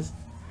nefatra ny Jazz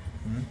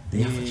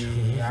de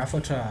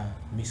afatra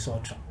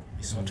misaotra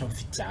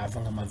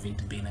fitiavagna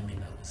maventy be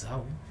namena ro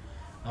zao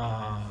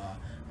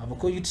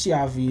abako io tsy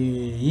avy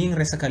igny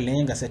resaka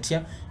lenga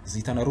satria izy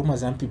hitanareo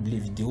mazany publier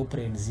vidéo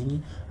preny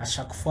zigny à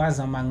chaque fois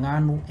za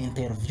magnano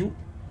interview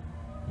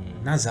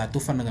na za to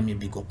fa nagnamia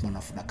big up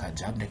manafonaka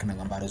jiaby ndraiky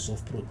nagnambara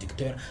zov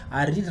producteur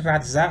ary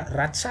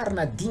raha tsara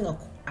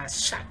nadignako à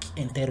chaque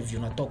interview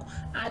nataoko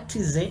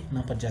atry zay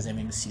nampa Jazz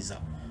Mmc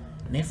zao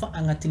nefa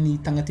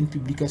agnatin'ny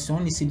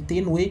publication nisy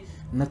teny hoe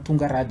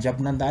natonga raha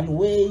jiaby nandalo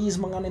hoe izy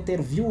magnano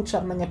interview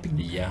tsara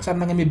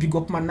nagnamia big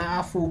up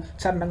manafo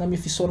tsara nagnamia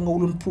fisoragna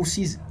olony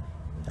posy izy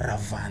raha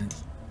vandy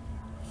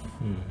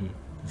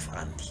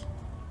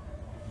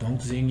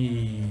donc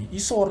zegny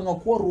isoragna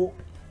koa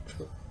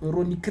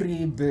ro ni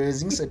créer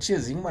buzz igny satria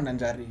zegny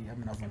mananjary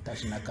amin'ny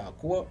avantage naka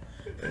koa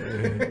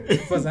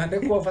fa za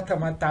ndraiky koa fa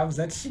tamatavy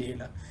za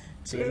tsela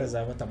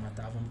za va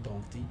tamatavy amin'ny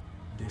taonko ty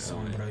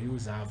décembre io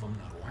za avy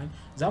amina roany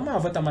za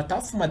mahava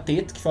tamatavy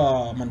matetiky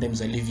fa mandeha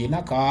miza levier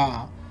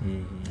naka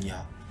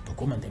ya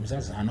bako mandeha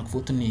miza zanako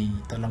fotony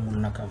talagn'olo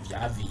naka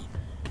viavy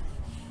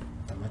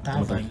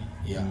tamatavy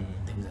ya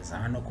mandeha miza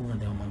zanako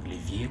mandeha mangy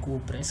levier ko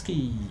presque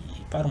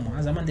par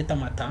mois za mandeha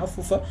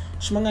tamatavy fa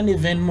tsy magnano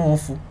événement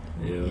fo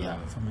ya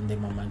fa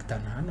mandeha mamangy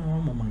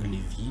tanàna mamangy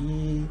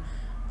levier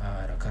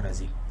raha karaha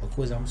zegny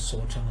bako za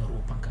misaotra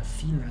nareo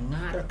mpankafy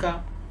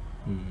nagnaraka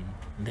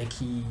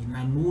ndraiky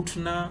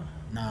nanotrona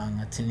na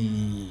agnatin'ny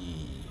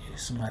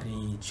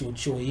somary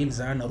tio hely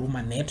za nareo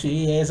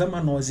manetry aiza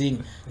manao zegny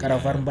karaha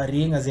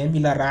varimbarena zay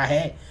mila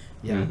raha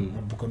ya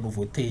maboka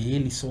nouveauté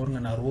hely isoragna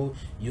nareo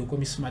io koa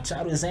misy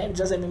matsaro zay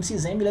Jazz Mmc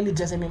zay mila le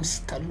Jazz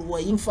Mmc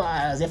taloha igny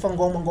fa zay fa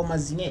ngoma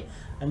zigny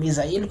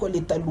ameza hely koa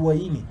le taloha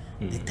igny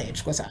de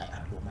taitry koa sa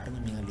marina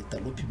megna le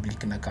taloha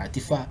public nakaty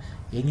fa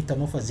egny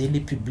hitanao fa zay le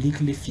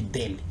public le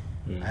fidèle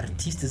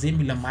artiste zay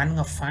mila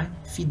managna fan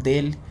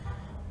fidèle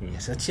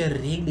satria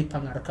regny le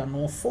mpagnaraka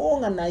anao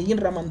fogna na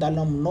ino raha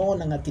mandalo aminao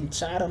na agnatin'ny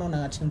tsara anao na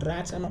agnatin'ny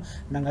ratsy anao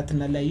na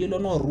agnatin'ny alahelo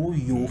anao ro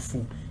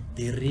iofo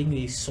de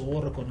regny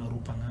isorako anareo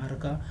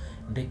mpagnaraka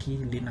ndraiky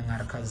le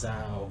nagnaraka za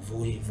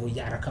vo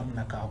iaraka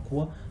aminaka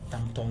koa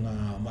tamin'ny taogna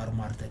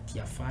maromaro taty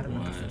afara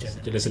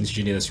nisy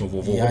génération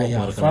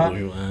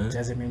vaovao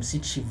Jazz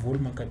Mmc tsy voly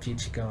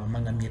mankapitrika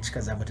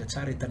magnamiatrika zavatra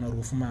tsara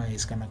hitanareo fo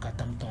maezaka naka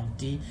tamin'ny taogna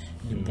ty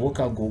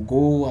niboaka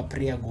gogo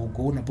après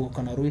gogo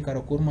naboaka anareo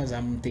karakory ma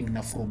za mitengina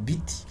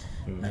afrobeat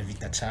na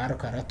vita tsara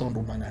karaha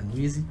ataondreo magnano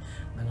izy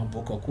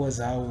nagnaboaka koa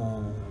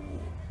zaho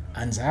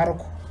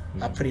anjarako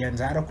après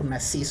anjarako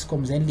nasesiko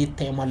amizay le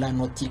thème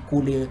alanao ty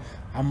koa le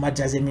amma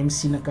Jazz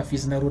Mmc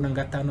nakafizinareo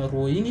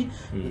nangatanareo igny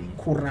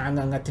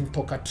koragna agnatin'ny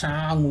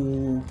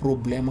tokatragno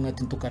problème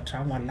agnatin'ny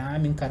tokatragno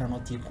alamigny karaha anao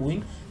ty koa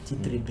igny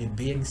titre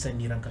bébé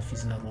nisanira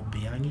ankafizinareo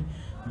be agny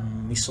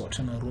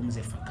misaotra nareo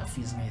amizay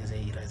fankafizina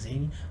zay ira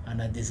zegny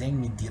ana de zegny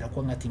midira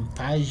koa agnatin'ny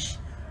page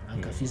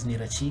ankafizina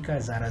iratsika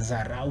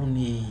zarazarao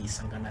ny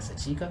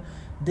sanganasatsika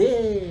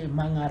de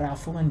magnara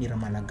fogna nira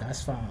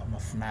malagasy fa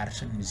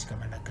mafinaritra ny muzika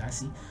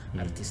malagasy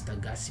artiste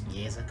gasy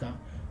miezaka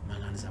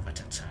magnano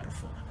zavatra tsara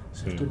fogna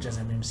surtout Jazz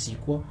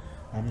Mmc koa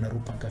aminareo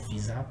mpankafy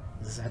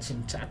za tsy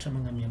mitratra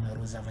magnamia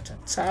anareo zavatra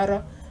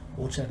tsara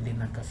ohatra le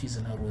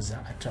nankafizanareo za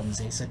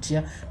hatramizay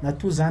satria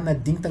nato za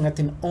nadigny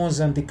tagnatin'ny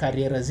 11 ans de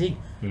carrière zegny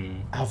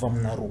avy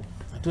aminareo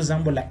nato za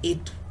mbola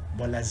eto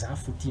mbola za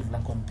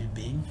fotivolanko amin'ny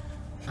bebe igny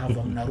avy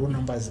aminareo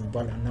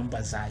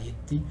nambaza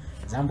ety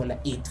za mbola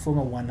ety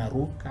fogna ho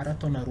anareo karaha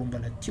ataonareo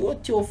mbola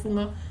tio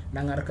fogna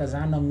nagnaraka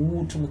za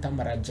nagnotrogno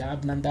tamara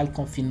jiaby nandalo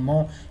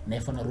confinement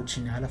nefa nareo tsy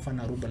niala fa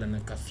nareo mbola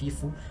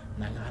nankafifo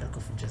nagnaraka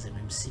fo Jazz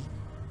Mmc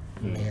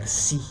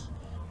merci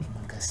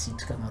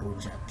mankasitraka nareo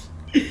jiaby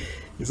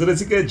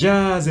isaratsika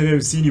Jazz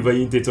Mmc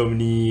nivahiny teto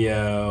amin'ny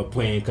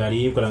point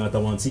carré ko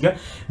lagnatamantsika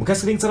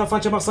mikasika regny tsara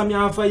fatra maro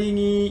samihafa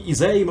igny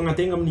izay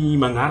magnategna amin'ny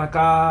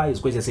magnaraka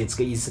izy koa izy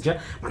asaitsika izy satria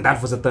mandalo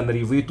fa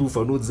Tantarany eto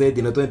fanody zay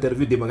de natao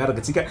interview de magnaraka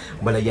atsika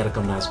mbala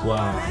iaraka aminazy koa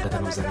angatana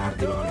amin'ny zagnary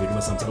de magnano hoe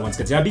masamtsara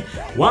hoantsika jiaby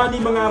ho any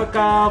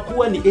magnaraka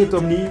koa ny eto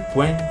amin'ny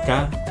point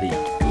carré